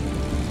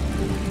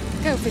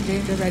 Go for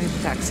India, ready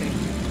for taxi.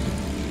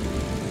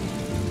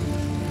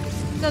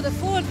 So the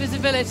forward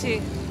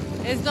visibility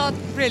is not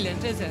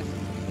brilliant, is it?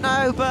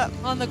 No, but...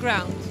 On the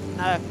ground?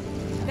 No.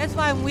 That's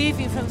why I'm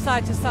weaving from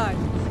side to side.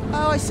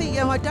 Oh, I see.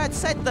 Yeah, my dad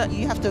said that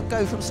you have to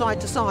go from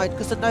side to side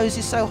because the nose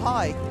is so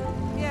high.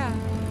 Yeah,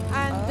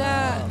 and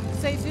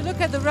so if you look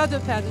at the rudder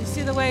pad, you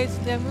see the way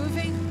they're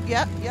moving?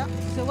 Yeah.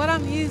 So what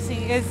I'm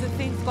using is a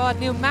thing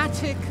called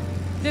pneumatic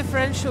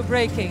differential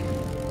braking.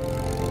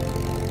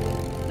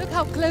 Look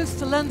how close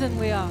to London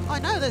we are. I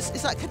know, is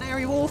that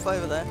Canary Wharf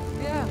over there?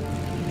 Yeah.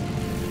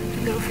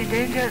 Golf in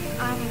danger.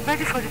 I'm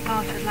ready for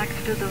departure. I'd like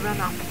to do the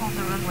run-up on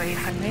the runway,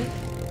 if I may.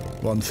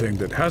 One thing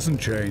that hasn't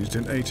changed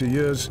in 80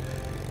 years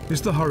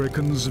is the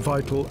Hurricane's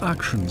vital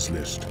actions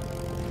list.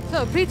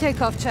 So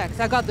pre-takeoff checks.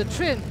 I got the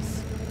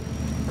trims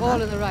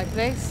all in the right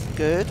place.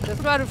 Good. The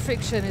throttle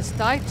friction is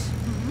tight.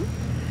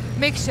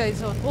 Mixture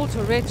is on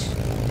auto-rich.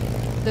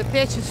 The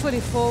pitch is fully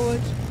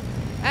forward.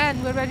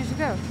 And we're ready to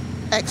go.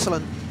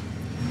 Excellent.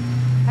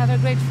 Have a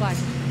great flight.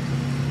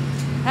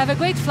 Have a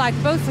great flight,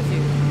 both of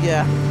you.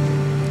 Yeah.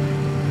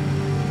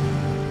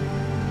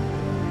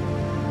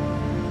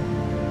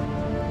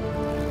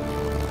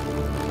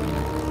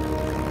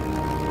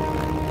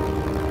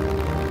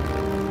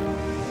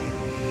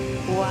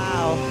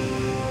 Wow.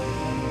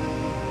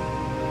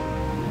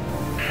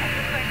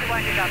 Just going to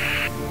wind it up.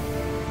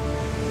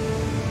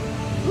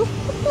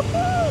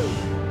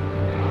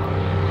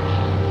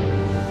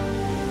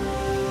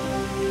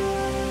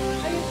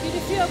 Did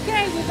you feel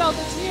okay with all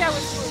the gear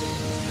with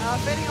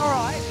feeling all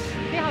right.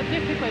 See how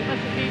difficult it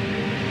must have been to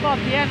spot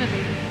the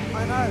enemy. I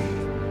know.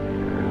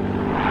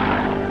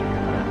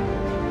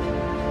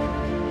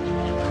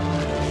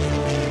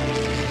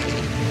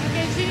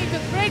 Okay, Ginny, the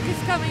brake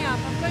is coming up.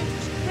 I'm going to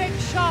brake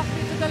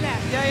sharply to the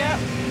left. Yeah.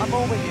 I'm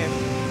all with you.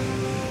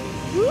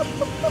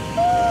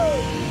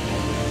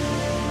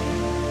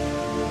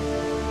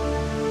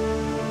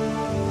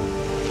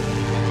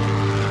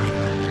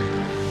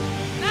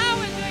 Now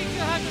we're doing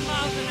 200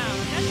 miles an hour.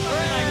 That's what I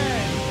like.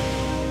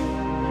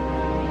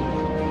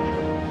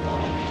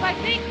 If I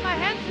take my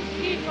hands to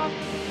speed off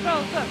the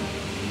control, look.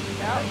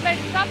 The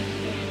plane stops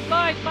to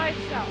slide by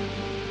itself.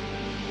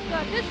 So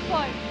at this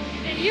point,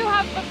 you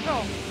have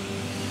control.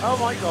 Oh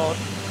my God.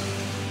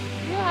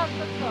 You have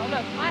control.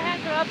 Look, my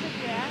hands are up in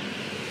the air.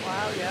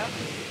 Wow, yeah.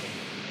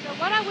 So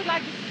what I would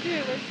like you to do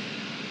is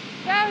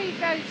very,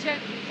 very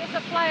gently just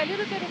apply a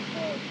little bit of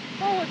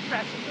forward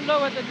pressure to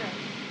lower the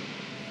nose.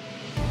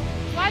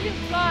 While you're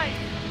flying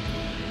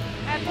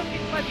and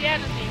looking for the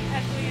enemy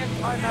and doing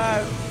everything. I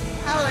know.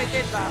 How they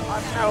did that,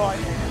 I've no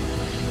idea.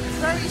 It's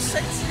very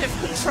sensitive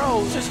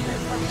controls, isn't it?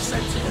 Very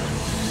sensitive.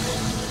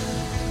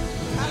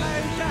 Hello,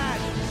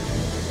 Dad.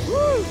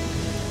 Woo!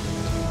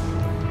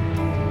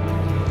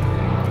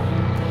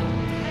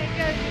 There you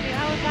go, Julie.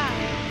 How was that?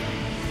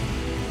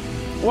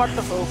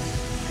 Wonderful.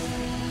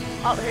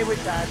 Up here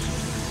with Dad.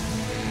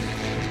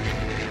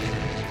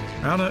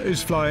 Anna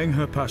is flying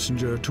her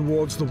passenger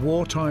towards the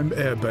wartime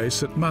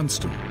airbase at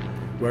Manston,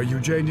 where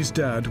Eugenie's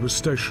dad was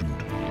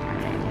stationed.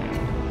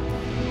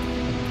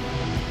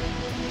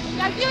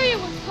 I knew you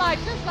would fly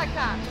just like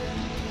that.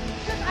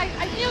 Just,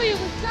 I knew you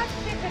would just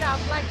pick it up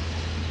like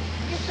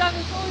you've done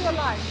this all your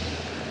life.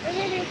 It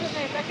really is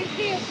amazing. I can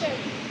see your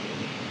face.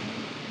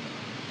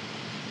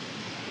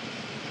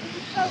 This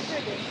is so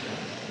brilliant.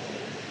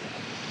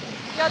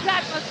 Your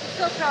dad must be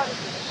so proud of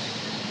you.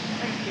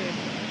 Thank you.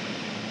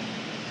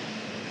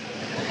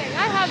 Okay,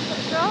 I have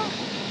control.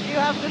 You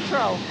have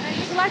control. And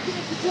you'd like me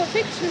to do a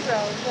picture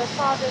roll in your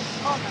father's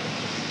honor.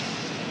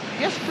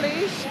 Yes,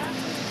 please. Yeah?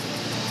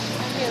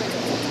 And here it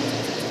is.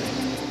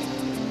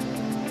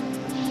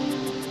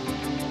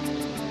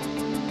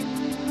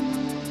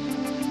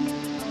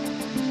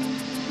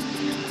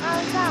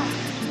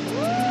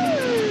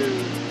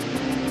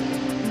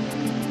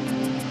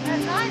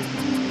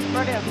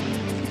 Brilliant.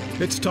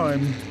 It's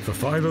time for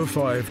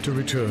 505 to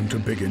return to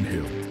Biggin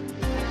Hill.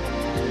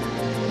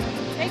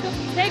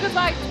 Say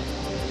goodbye.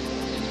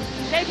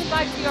 Say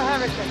goodbye to your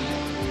hurricane.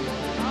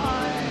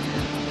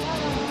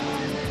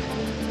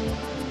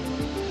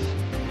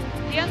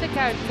 The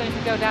undercarriage is going to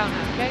go down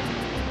now, okay?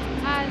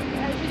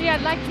 And Julie,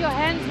 I'd like your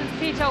hands and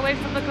feet away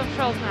from the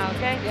controls now,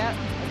 okay? Yeah,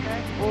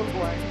 okay. All the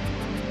way.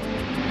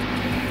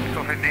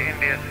 Copy, the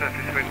India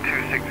surface wind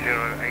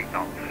 2608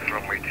 knots,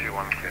 runway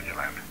 21, clear to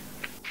land.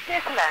 Clear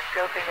to land,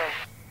 go figure.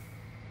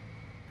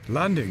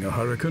 Landing a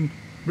hurricane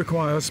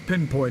requires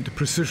pinpoint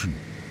precision.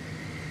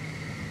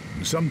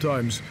 And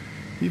sometimes,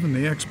 even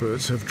the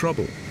experts have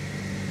trouble.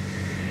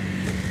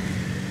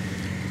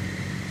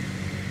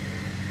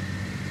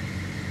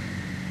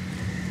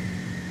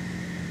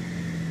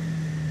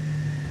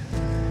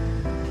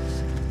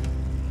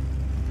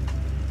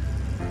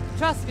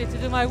 Trust me to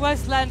do my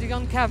worst landing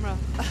on camera.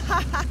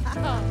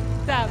 Oh,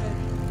 damn it.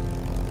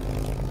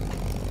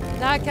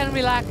 Now I can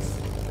relax.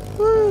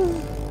 Woo.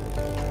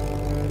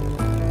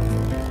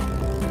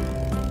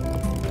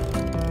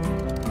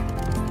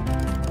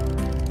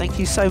 Thank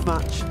you so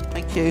much.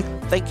 Thank you.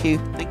 Thank you.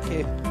 Thank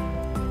you.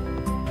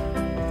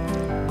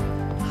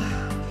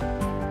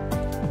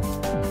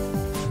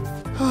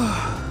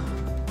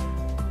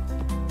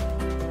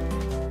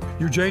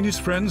 Eugenie's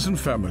friends and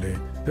family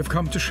have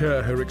come to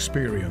share her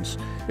experience.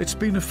 It's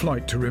been a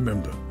flight to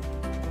remember.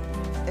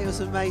 It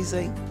was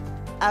amazing.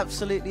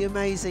 Absolutely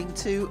amazing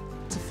to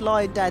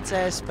fly in Dad's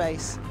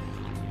airspace.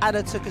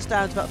 Anna took us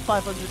down to about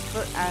 500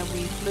 foot and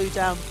we flew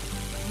down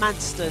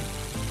Manston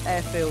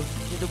airfield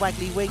with the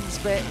waggly wings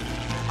bit.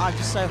 I'm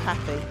just so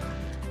happy.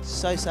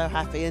 So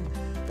happy. And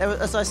there were,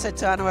 as I said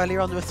to Anna earlier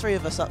on, there were 3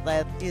 of us up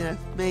there, you know,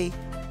 me,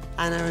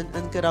 Anna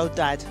and good old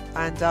Dad.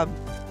 And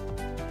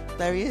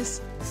there he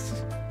is.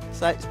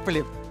 So it's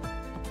brilliant.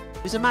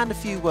 He was a man of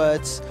few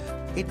words.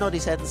 He'd nod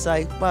his head and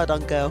say, well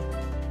done, girl.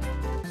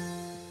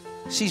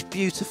 She's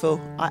beautiful.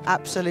 I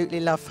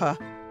absolutely love her.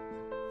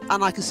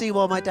 And I can see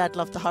why my dad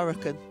loved the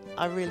Hurricane.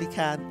 I really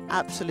can.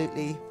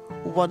 Absolutely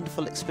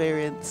wonderful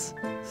experience.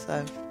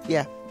 So,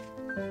 yeah.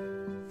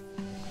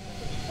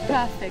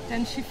 Perfect,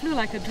 and she flew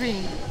like a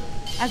dream,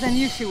 as I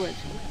knew she would.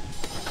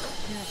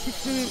 Yeah, she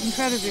flew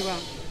incredibly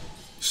well.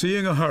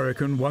 Seeing a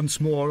Hurricane once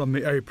more on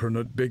the apron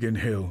at Biggin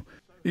Hill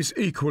is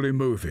equally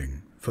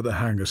moving for the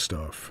hangar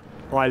staff.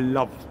 I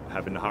love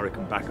having the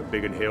Hurricane back at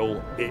Biggin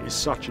Hill. It is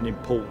such an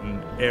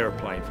important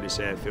aeroplane for this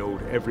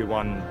airfield.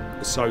 Everyone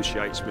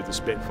associates with the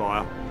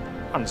Spitfire,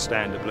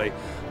 understandably,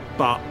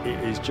 but it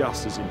is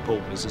just as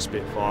important as the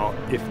Spitfire,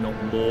 if not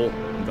more.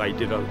 They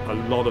did a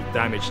lot of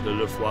damage to the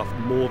Luftwaffe,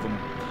 more than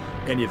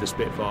any of the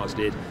Spitfires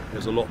did.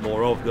 There's a lot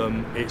more of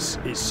them. It's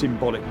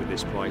symbolic with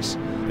this place.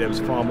 There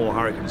was far more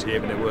Hurricanes here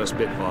than there were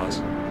Spitfires.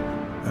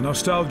 A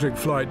nostalgic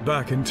flight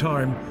back in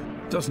time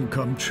doesn't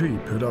come cheap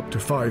at up to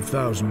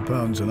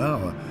 £5,000 an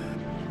hour.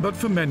 But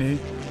for many,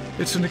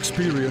 it's an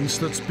experience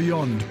that's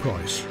beyond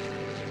price.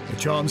 A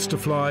chance to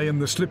fly in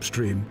the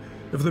slipstream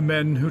of the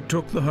men who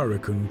took the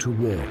Hurricane to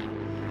war.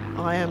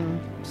 I am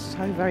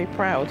so very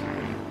proud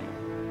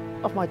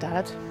of my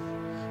dad,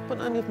 but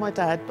not only of my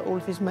dad, but all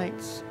of his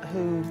mates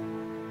who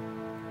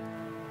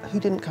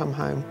didn't come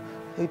home,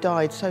 who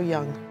died so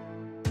young.